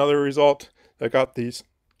has been another result that got these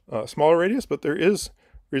smaller radius, but there is a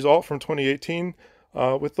result from 2018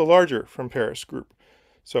 with the larger from Paris group.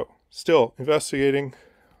 So still investigating,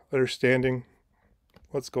 understanding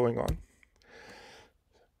what's going on.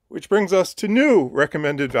 Which brings us to new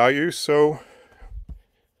recommended values. So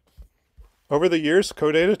over the years,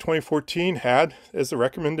 CODATA 2014 had as the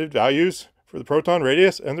recommended values for the proton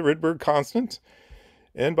radius and the Rydberg constant.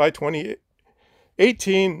 And by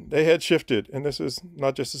 2018, they had shifted. And this is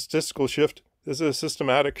not just a statistical shift, this is a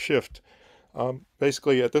systematic shift.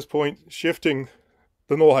 Basically, at this point, shifting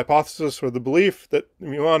the null hypothesis or the belief that the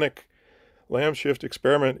muonic Lamb shift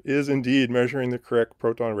experiment is indeed measuring the correct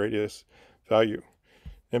proton radius value.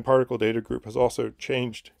 And Particle Data Group has also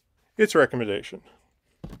changed its recommendation.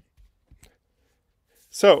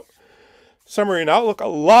 So, summary and outlook, a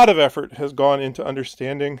lot of effort has gone into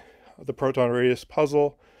understanding the proton radius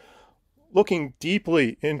puzzle, looking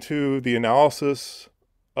deeply into the analysis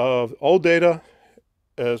of old data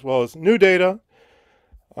as well as new data.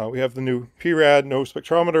 We have the new PRAD, no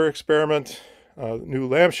spectrometer experiment, new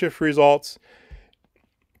Lamb shift results,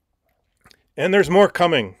 and there's more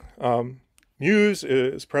coming. Muse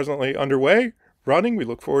is presently underway, running. We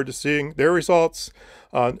look forward to seeing their results.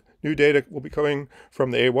 New data will be coming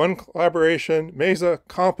from the A1 collaboration, MESA,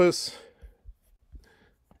 COMPAS,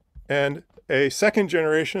 and a second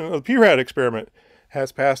generation of the PRAD experiment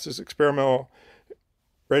has passed its experimental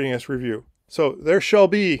readiness review. So there shall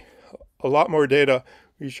be a lot more data.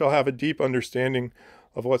 We shall have a deep understanding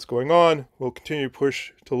of what's going on. We'll continue to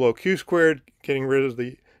push to low Q squared, getting rid of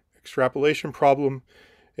the extrapolation problem.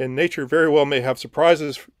 And nature very well may have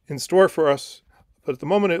surprises in store for us, but at the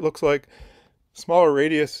moment it looks like smaller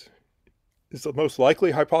radius is the most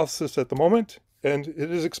likely hypothesis at the moment, and it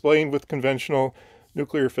is explained with conventional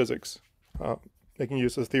nuclear physics, making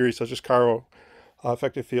use of theories such as chiral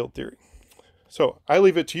effective field theory. So I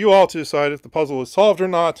leave it to you all to decide if the puzzle is solved or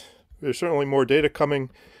not. There's certainly more data coming,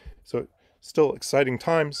 so still exciting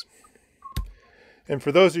times. And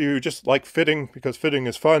for those of you who just like fitting, because fitting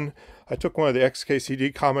is fun, I took one of the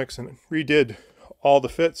XKCD comics and redid all the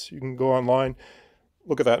fits. You can go online,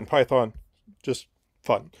 look at that in Python, just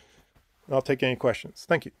fun. And I'll take any questions.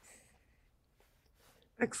 Thank you.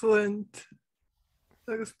 Excellent.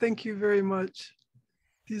 Thank you very much.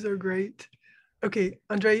 These are great. Okay,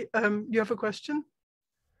 Andre, you have a question?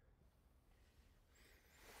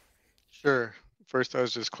 Sure. First, I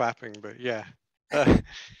was just clapping, but yeah.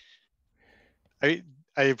 I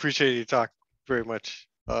appreciate your talk very much.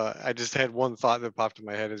 I just had one thought that popped in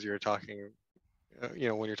my head as you were talking. When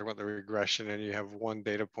you're talking about the regression and you have one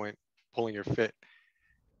data point pulling your fit,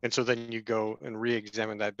 and so then you go and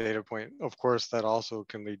re-examine that data point. Of course, that also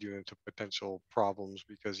can lead you into potential problems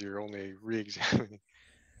because you're only re-examining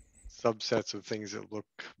subsets of things that look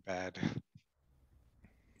bad.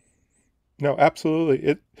 No,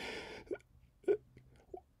 absolutely.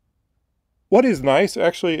 What is nice,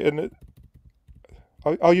 actually, and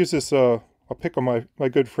I'll use this, I'll pick on my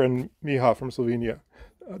good friend Miha from Slovenia.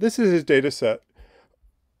 This is his data set.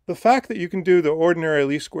 The fact that you can do the ordinary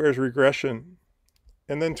least squares regression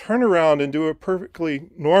and then turn around and do a perfectly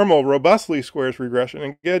normal, robust least squares regression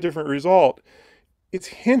and get a different result, it's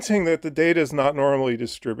hinting that the data is not normally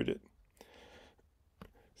distributed.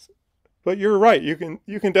 But you're right, you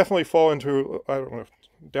can definitely fall into, I don't know if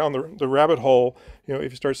down the rabbit hole,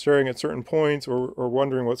 if you start staring at certain points or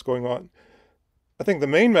wondering what's going on. I think the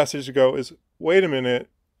main message to go is, wait a minute,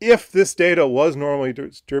 if this data was normally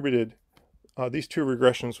distributed, these two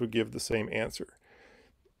regressions would give the same answer.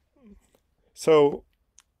 So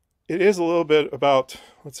it is a little bit about,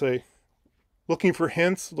 let's say, looking for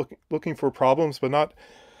hints, looking for problems, but not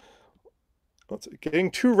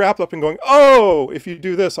getting too wrapped up in going, oh, if you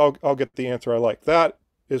do this, I'll get the answer I like. That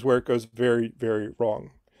is where it goes very, very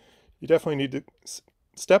wrong. You definitely need to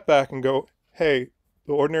step back and go, hey,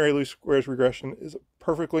 the ordinary least squares regression is a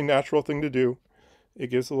perfectly natural thing to do. It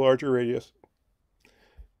gives a larger radius.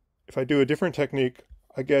 If I do a different technique,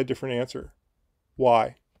 I get a different answer.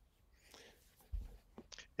 Why?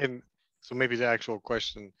 And so maybe the actual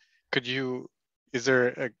question, is there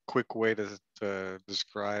a quick way to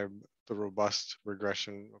describe the robust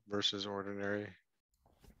regression versus ordinary?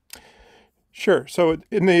 Sure. So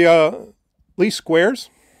in the least squares,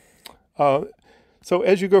 so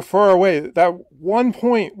as you go far away, that one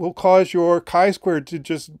point will cause your chi-squared to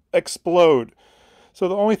just explode. So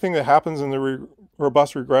the only thing that happens in the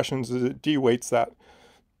robust regressions is it de-weights that.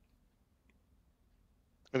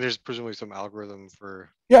 And there's presumably some algorithm for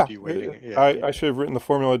de-weighting. Yeah. I should have written the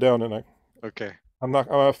formula down, and okay. I'm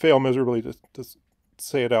gonna fail miserably to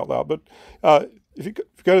say it out loud. But if you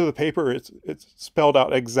go to the paper, it's spelled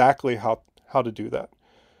out exactly how to do that.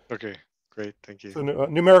 Okay, great, thank you. So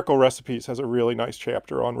numerical recipes has a really nice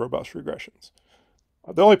chapter on robust regressions.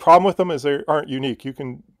 The only problem with them is they aren't unique.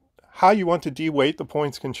 How you want to de-weight the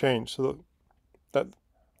points can change. So that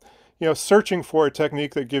searching for a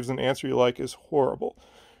technique that gives an answer you like is horrible.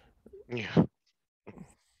 Yeah. All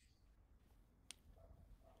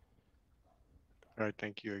right,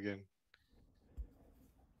 thank you again.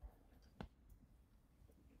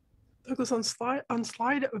 Douglas, on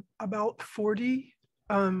slide about 40,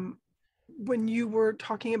 when you were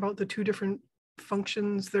talking about the two different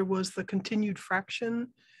functions, there was the continued fraction,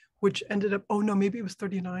 which ended up, oh no, maybe it was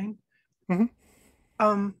 39,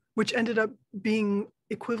 which ended up being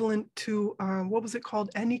equivalent to, what was it called?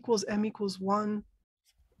 N equals M equals 1.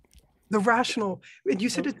 The rational, and you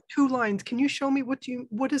said it's 2 lines. Can you show me what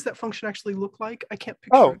does that function actually look like? I can't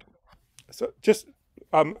picture it. So just,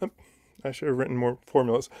 I should have written more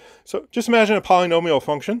formulas. So just imagine a polynomial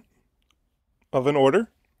function of an order.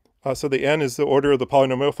 So the n is the order of the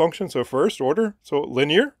polynomial function. So first order, so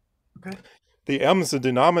linear. Okay. The m is the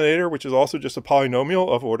denominator, which is also just a polynomial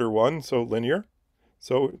of order 1, so linear.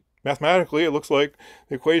 So mathematically, it looks like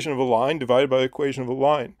the equation of a line divided by the equation of a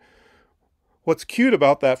line. What's cute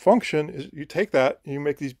about that function is you take that and you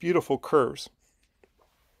make these beautiful curves.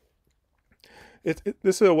 This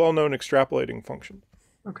is a well-known extrapolating function.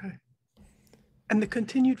 Okay. And the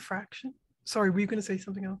continued fraction? Sorry, were you going to say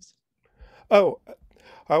something else? Oh,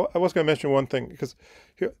 I was going to mention one thing, because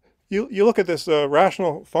you look at this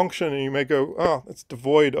rational function and you may go, oh, it's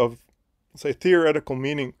devoid of, say, theoretical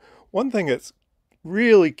meaning. One thing that's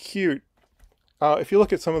really cute, if you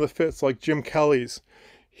look at some of the fits like Jim Kelly's,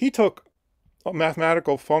 he took a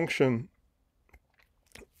mathematical function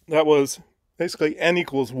that was basically n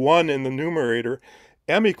equals 1 in the numerator,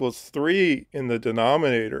 m equals 3 in the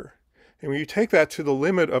denominator. And when you take that to the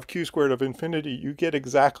limit of q squared of infinity, you get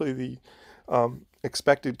exactly the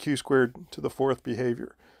expected q squared to the 4th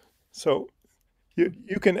behavior. So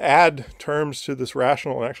you can add terms to this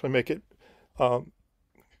rational and actually make it,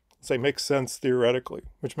 make sense theoretically,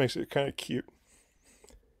 which makes it kind of cute.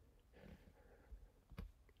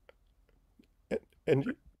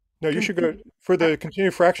 And no, you should go for the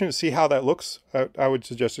continued fraction to see how that looks. I would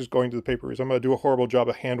suggest just going to the paper, because I'm going to do a horrible job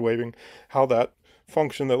of hand waving how that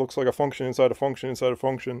function that looks like a function inside a function inside a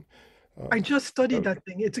function. I just studied that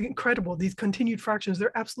thing. It's incredible. These continued fractions,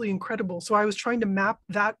 they're absolutely incredible. So I was trying to map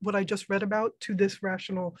what I just read about, to this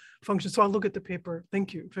rational function. So I'll look at the paper.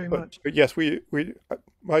 Thank you very much. But yes,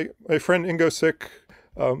 my friend Ingo Sick,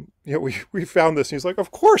 we found this. And he's like,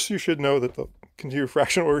 of course you should know that the continued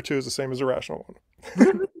fraction order 2 is the same as the rational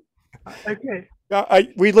one. Okay.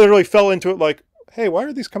 We literally fell into it like, hey, why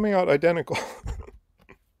are these coming out identical?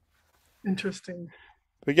 Interesting.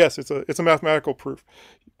 But yes, it's a mathematical proof.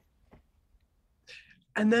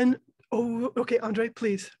 And then, oh, okay, Andre,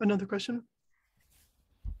 please, another question.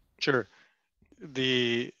 Sure.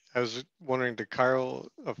 I was wondering, the chiral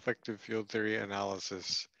effective field theory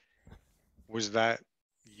analysis, was that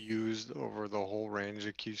used over the whole range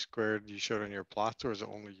of q squared you showed on your plots, or is it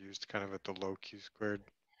only used kind of at the low q squared?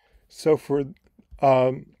 So for,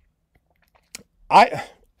 I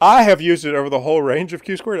have used it over the whole range of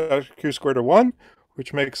q squared, q squared of 1,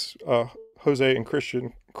 which makes Jose and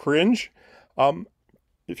Christian cringe.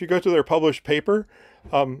 If you go to their published paper,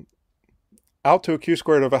 out to a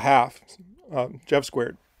q-squared of a half, Jev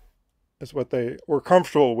squared, is what they were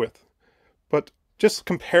comfortable with. But just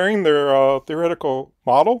comparing their theoretical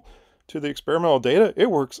model to the experimental data,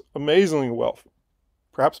 it works amazingly well,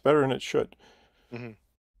 perhaps better than it should. Mm-hmm.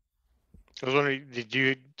 I was wondering, did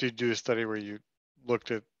you do a study where you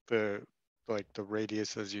looked at the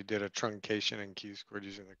radius as you did a truncation in q-squared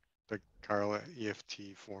using the Carl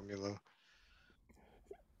EFT formula?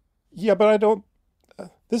 Yeah, but I don't.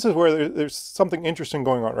 This is where there's something interesting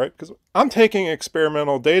going on, right? Because I'm taking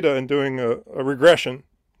experimental data and doing a regression.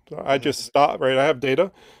 So I just stop, right? I have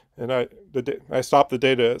data, and I stop the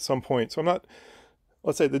data at some point. So I'm not.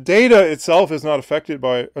 Let's say the data itself is not affected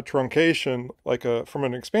by a truncation, like from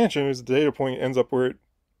an expansion, as the data point ends up where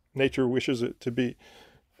nature wishes it to be.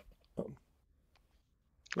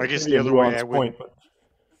 I guess the other way I would. But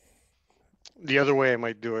the other way I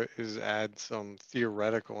might do it is add some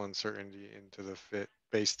theoretical uncertainty into the fit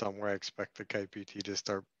based on where I expect the chi-pt to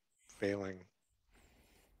start failing.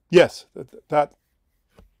 Yes, that.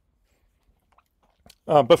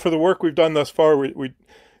 But for the work we've done thus far, it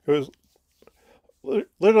was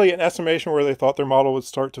literally an estimation where they thought their model would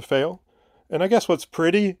start to fail. And I guess what's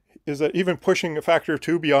pretty is that even pushing a factor of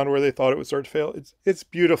 2 beyond where they thought it would start to fail, it's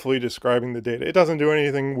beautifully describing the data. It doesn't do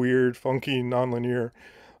anything weird, funky, nonlinear.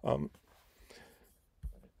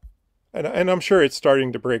 And I'm sure it's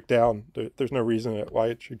starting to break down. There's no reason why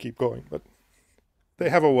it should keep going. But they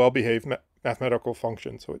have a well-behaved mathematical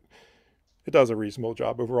function, so it does a reasonable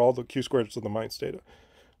job over all the q-squareds of the Mainz data.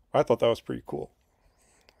 I thought that was pretty cool.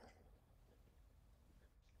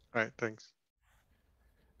 All right, thanks.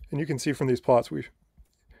 And you can see from these plots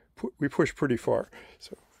we push pretty far.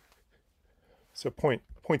 So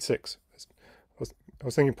 0.6. I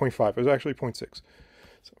was thinking 0.5. It was actually 0.6.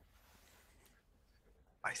 So.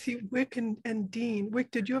 I see Wick and Dean.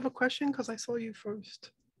 Wick, did you have a question? Because I saw you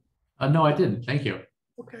first. No, I didn't. Thank you.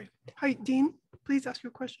 Okay. Hi, Dean. Please ask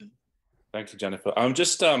your question. Thank you, Jennifer. I'm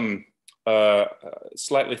just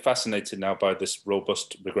slightly fascinated now by this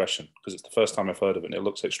robust regression because it's the first time I've heard of it and it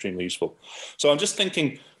looks extremely useful. So I'm just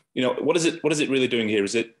thinking, what is it really doing here?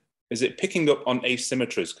 Is it picking up on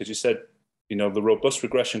asymmetries? Because you said, the robust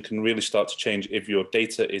regression can really start to change if your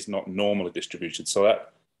data is not normally distributed. So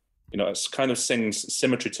that, it's kind of sings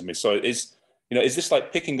symmetry to me. So is this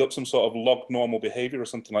like picking up some sort of log normal behavior or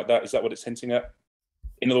something like that? Is that what it's hinting at?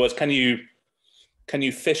 In other words, can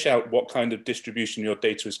you fish out what kind of distribution your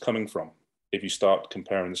data is coming from if you start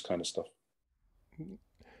comparing this kind of stuff?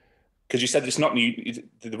 Because you said it's not new,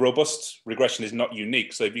 the robust regression is not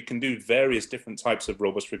unique. So if you can do various different types of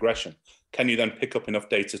robust regression, can you then pick up enough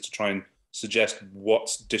data to try and suggest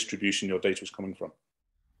what distribution your data is coming from?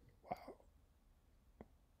 Wow.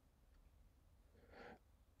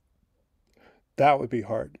 That would be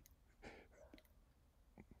hard.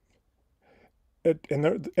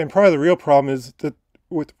 And probably the real problem is that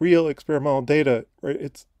with real experimental data, right,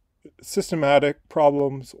 it's systematic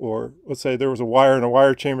problems, or let's say there was a wire in a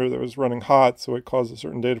wire chamber that was running hot, so it caused a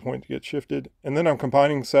certain data point to get shifted. And then I'm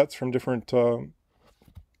combining sets from different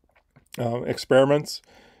experiments.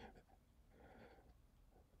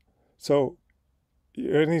 So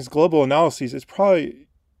in these global analyses, it's probably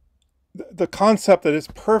the concept that it's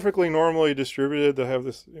perfectly normally distributed to have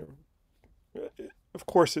this, of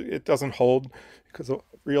course, it doesn't hold because of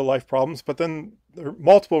real life problems, but then there are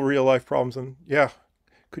multiple real life problems, and yeah,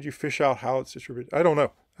 could you fish out how it's distributed? I don't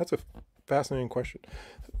know. That's a fascinating question.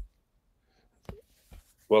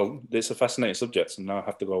 Well, it's a fascinating subject, and now I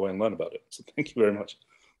have to go away and learn about it. So thank you very much.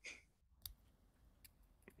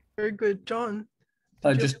 Very good. John?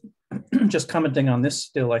 Just commenting on this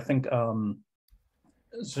still, I think,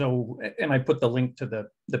 so, and I put the link to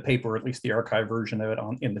the paper, at least the archive version of it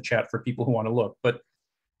in the chat for people who want to look, but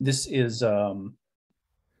this is, so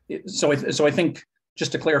I think,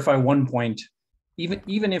 just to clarify one point,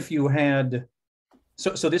 even if you had,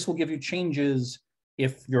 so this will give you changes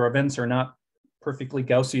if your events are not perfectly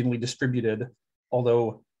Gaussianly distributed,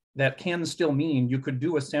 although that can still mean you could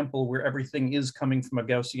do a sample where everything is coming from a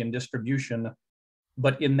Gaussian distribution,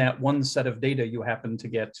 but in that one set of data, you happen to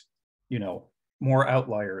get, more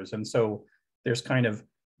outliers. And so there's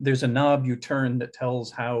a knob you turn that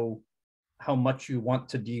tells how much you want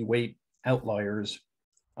to de-weight outliers.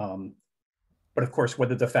 But of course,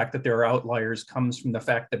 whether the fact that there are outliers comes from the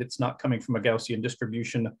fact that it's not coming from a Gaussian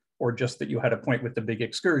distribution or just that you had a point with the big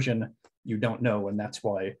excursion, you don't know. And I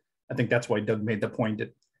think that's why Doug made the point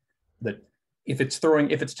that if it's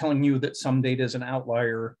telling you that some data is an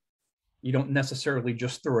outlier, you don't necessarily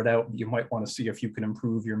just throw it out. You might want to see if you can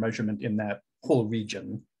improve your measurement in that whole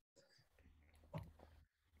region.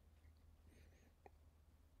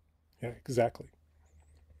 Yeah, exactly.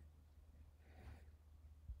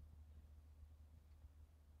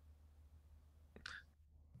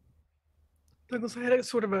 Douglas, I had a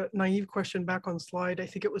sort of a naive question back on slide. I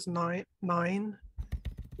think it was nine,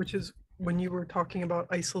 which is when you were talking about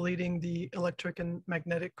isolating the electric and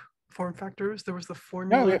magnetic form factors. There was the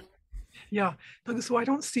formula. Oh, yeah. Yeah, Douglas, so I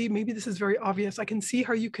don't see, maybe this is very obvious. I can see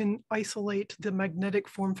how you can isolate the magnetic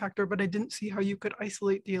form factor, but I didn't see how you could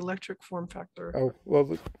isolate the electric form factor. Oh,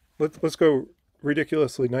 well, let's go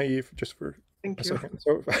ridiculously naive just for Thank a you. second.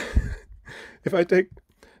 So if I take,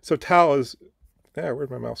 so tau is,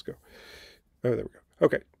 where'd my mouse go? Oh, there we go.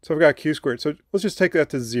 Okay, so I've got q squared. So let's just take that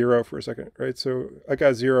to 0 for a second, right? So I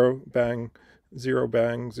got 0, bang, 0,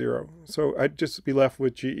 bang, 0. So I'd just be left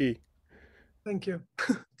with GE. Thank you.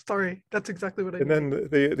 Sorry, that's exactly what I And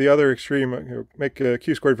needed. then the other extreme, make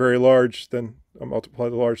q squared very large, then I'll multiply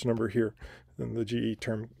the large number here, then the GE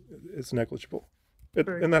term is negligible.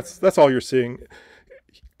 And that's all you're seeing.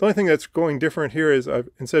 The only thing that's going different here is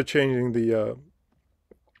instead of changing the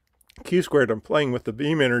q squared, I'm playing with the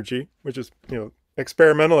beam energy, which is,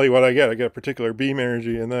 experimentally what I get a particular beam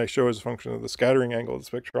energy, and then I show as a function of the scattering angle of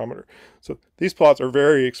the spectrometer. So these plots are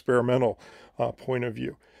very experimental point of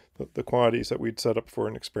view, the quantities that we'd set up for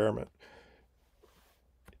an experiment.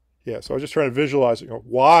 Yeah, so I was just trying to visualize,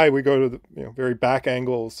 why we go to the very back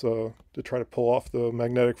angles to try to pull off the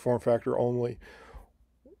magnetic form factor only,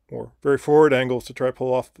 or very forward angles to try to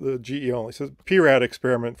pull off the GE only. So the PRAD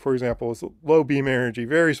experiment, for example, was low beam energy,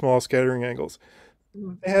 very small scattering angles.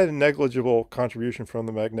 They had a negligible contribution from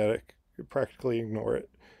the magnetic. You practically ignore it.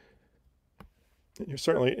 You're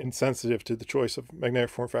certainly insensitive to the choice of magnetic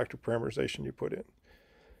form factor parameterization you put in.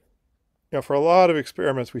 For a lot of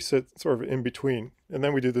experiments, we sit sort of in between, and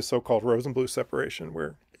then we do the so-called Rosenbluth separation,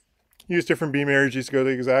 where you use different beam energies to go to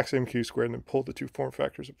the exact same q squared and then pull the two form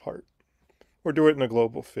factors apart, or do it in a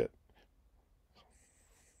global fit.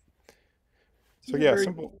 So yeah,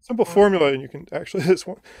 simple formula, and you can actually, this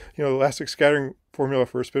one, elastic scattering formula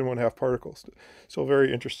for spin 1/2 particles. Still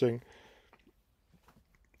very interesting.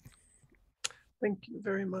 Thank you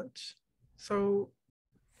very much. So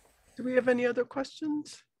do we have any other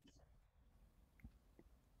questions?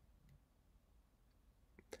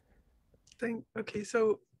 Okay,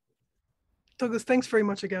 so Douglas, thanks very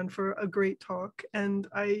much again for a great talk, and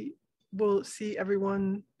I will see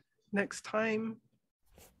everyone next time.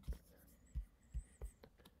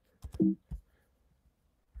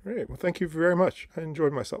 All right, well, thank you very much. I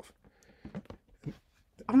enjoyed myself.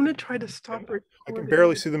 I'm going to try to stop recording. I can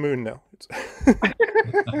barely see the moon now.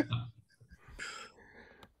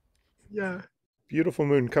 Yeah. Beautiful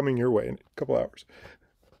moon coming your way in a couple hours.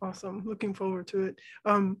 Awesome. Looking forward to it.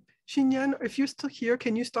 Xinyan, if you're still here,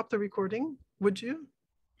 can you stop the recording? Would you?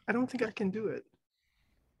 I don't think I can do it.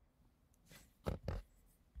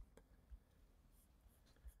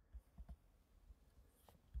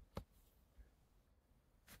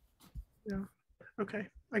 Yeah. Okay.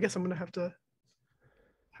 I guess I'm going to have to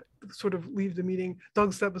sort of leave the meeting.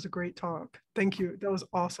 Douglas, that was a great talk. Thank you. That was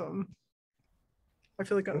awesome. I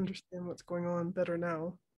feel like I understand what's going on better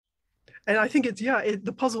now. And I think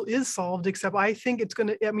the puzzle is solved, except I think it's going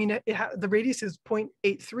to, the radius is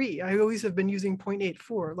 0.83. I always have been using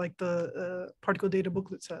 0.84, like the particle data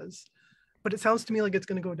booklet says. But it sounds to me like it's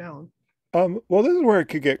going to go down. Well, this is where it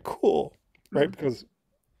could get cool, right? Because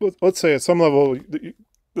let's say at some level,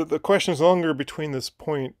 the question is longer between this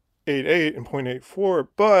 0.88 and 0.84,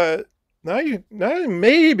 but now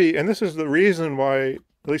maybe, and this is the reason why,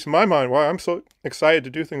 at least in my mind, why I'm so excited to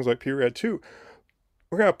do things like PRAD 2,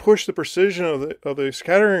 we're going to push the precision of the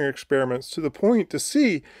scattering experiments to the point to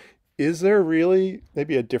see, is there really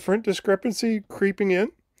maybe a different discrepancy creeping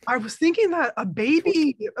in? I was thinking that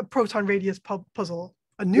a proton radius puzzle,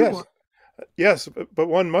 a new one. Yes, but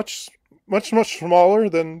one much smaller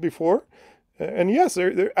than before. And yes,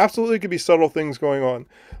 there absolutely could be subtle things going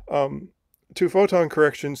on. Two photon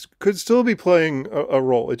corrections could still be playing a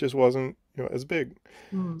role. It just wasn't as big.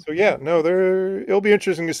 So yeah, no, it'll be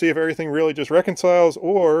interesting to see if everything really just reconciles,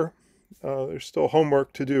 or there's still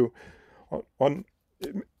homework to do on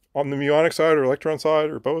the muonic side or electron side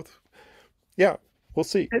or both. Yeah, we'll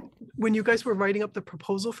see. When you guys were writing up the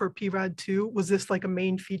proposal for PRAD 2, was this like a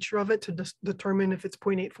main feature of it to determine if it's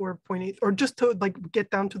 0.84, 0.8, or just to like get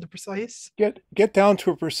down to the precise? Get down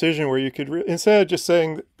to a precision where you could, instead of just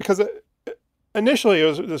saying, because initially it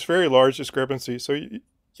was this very large discrepancy. So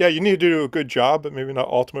yeah, you need to do a good job, but maybe not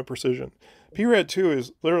ultimate precision. PRAD 2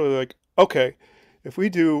 is literally like, okay, if we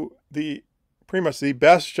do pretty much the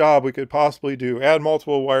best job we could possibly do, add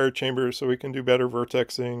multiple wire chambers so we can do better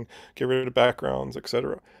vertexing, get rid of backgrounds,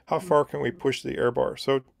 etc. How far can we push the error bar?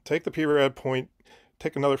 So take the PRAD point,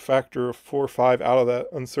 take another factor of 4 or 5 out of that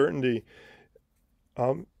uncertainty.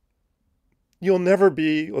 You'll never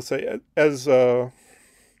be, let's say, as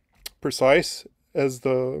precise as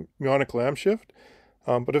the muonic Lamb shift.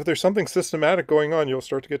 But if there's something systematic going on, you'll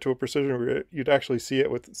start to get to a precision where you'd actually see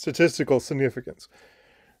it with statistical significance.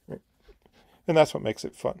 Right? And that's what makes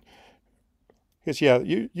it fun. Because, yeah,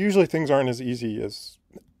 usually things aren't as easy as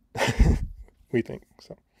we think.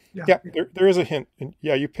 So, yeah, there is a hint. And,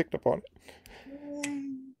 yeah, you picked up on it.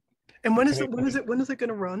 And when is it going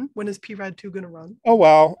to run? When is PRAD 2 going to run? Oh,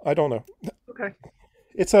 wow. I don't know. Okay.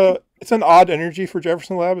 It's an odd energy for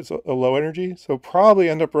Jefferson Lab. It's a low energy. So probably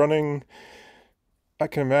end up running, I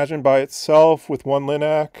can imagine, by itself with one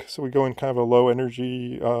LINAC. So we go in kind of a low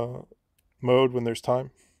energy mode when there's time.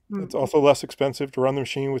 Mm-hmm. It's also less expensive to run the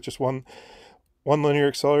machine with just one linear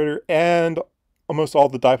accelerator and almost all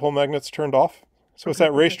the dipole magnets turned off. So it's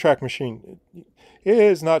that racetrack machine. It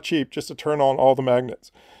is not cheap just to turn on all the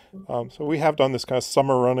magnets. So we have done this kind of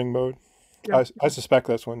summer running mode. Yeah. I suspect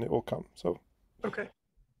that's when it will come. So okay.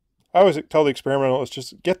 I always tell the experimentalists,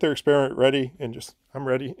 just get their experiment ready and just, I'm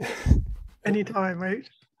ready. Anytime, right?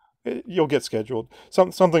 You'll get scheduled.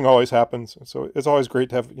 Something always happens. So it's always great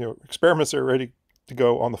to have experiments that are ready to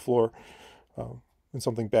go on the floor when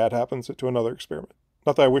something bad happens to another experiment.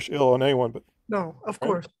 Not that I wish ill on anyone, but no, of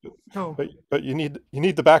course, no. But you need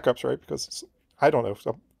the backups, right? Because I don't know.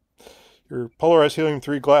 So your polarized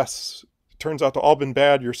helium-3 glass turns out to all been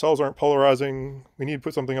bad. Your cells aren't polarizing. We need to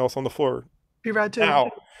put something else on the floor. PRAD 2.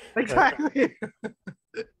 Now. Exactly.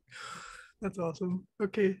 That's awesome.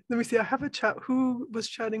 Okay, let me see. I have a chat. Who was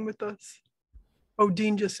chatting with us? Oh,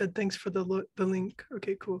 Dean just said thanks for the link.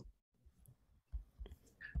 Okay, cool.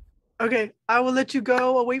 Okay, I will let you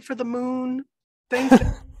go. I'll wait for the moon. Thanks.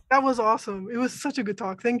 That was awesome. It was such a good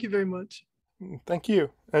talk. Thank you very much. Thank you.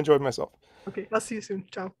 I enjoyed myself. Okay, I'll see you soon.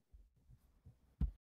 Ciao.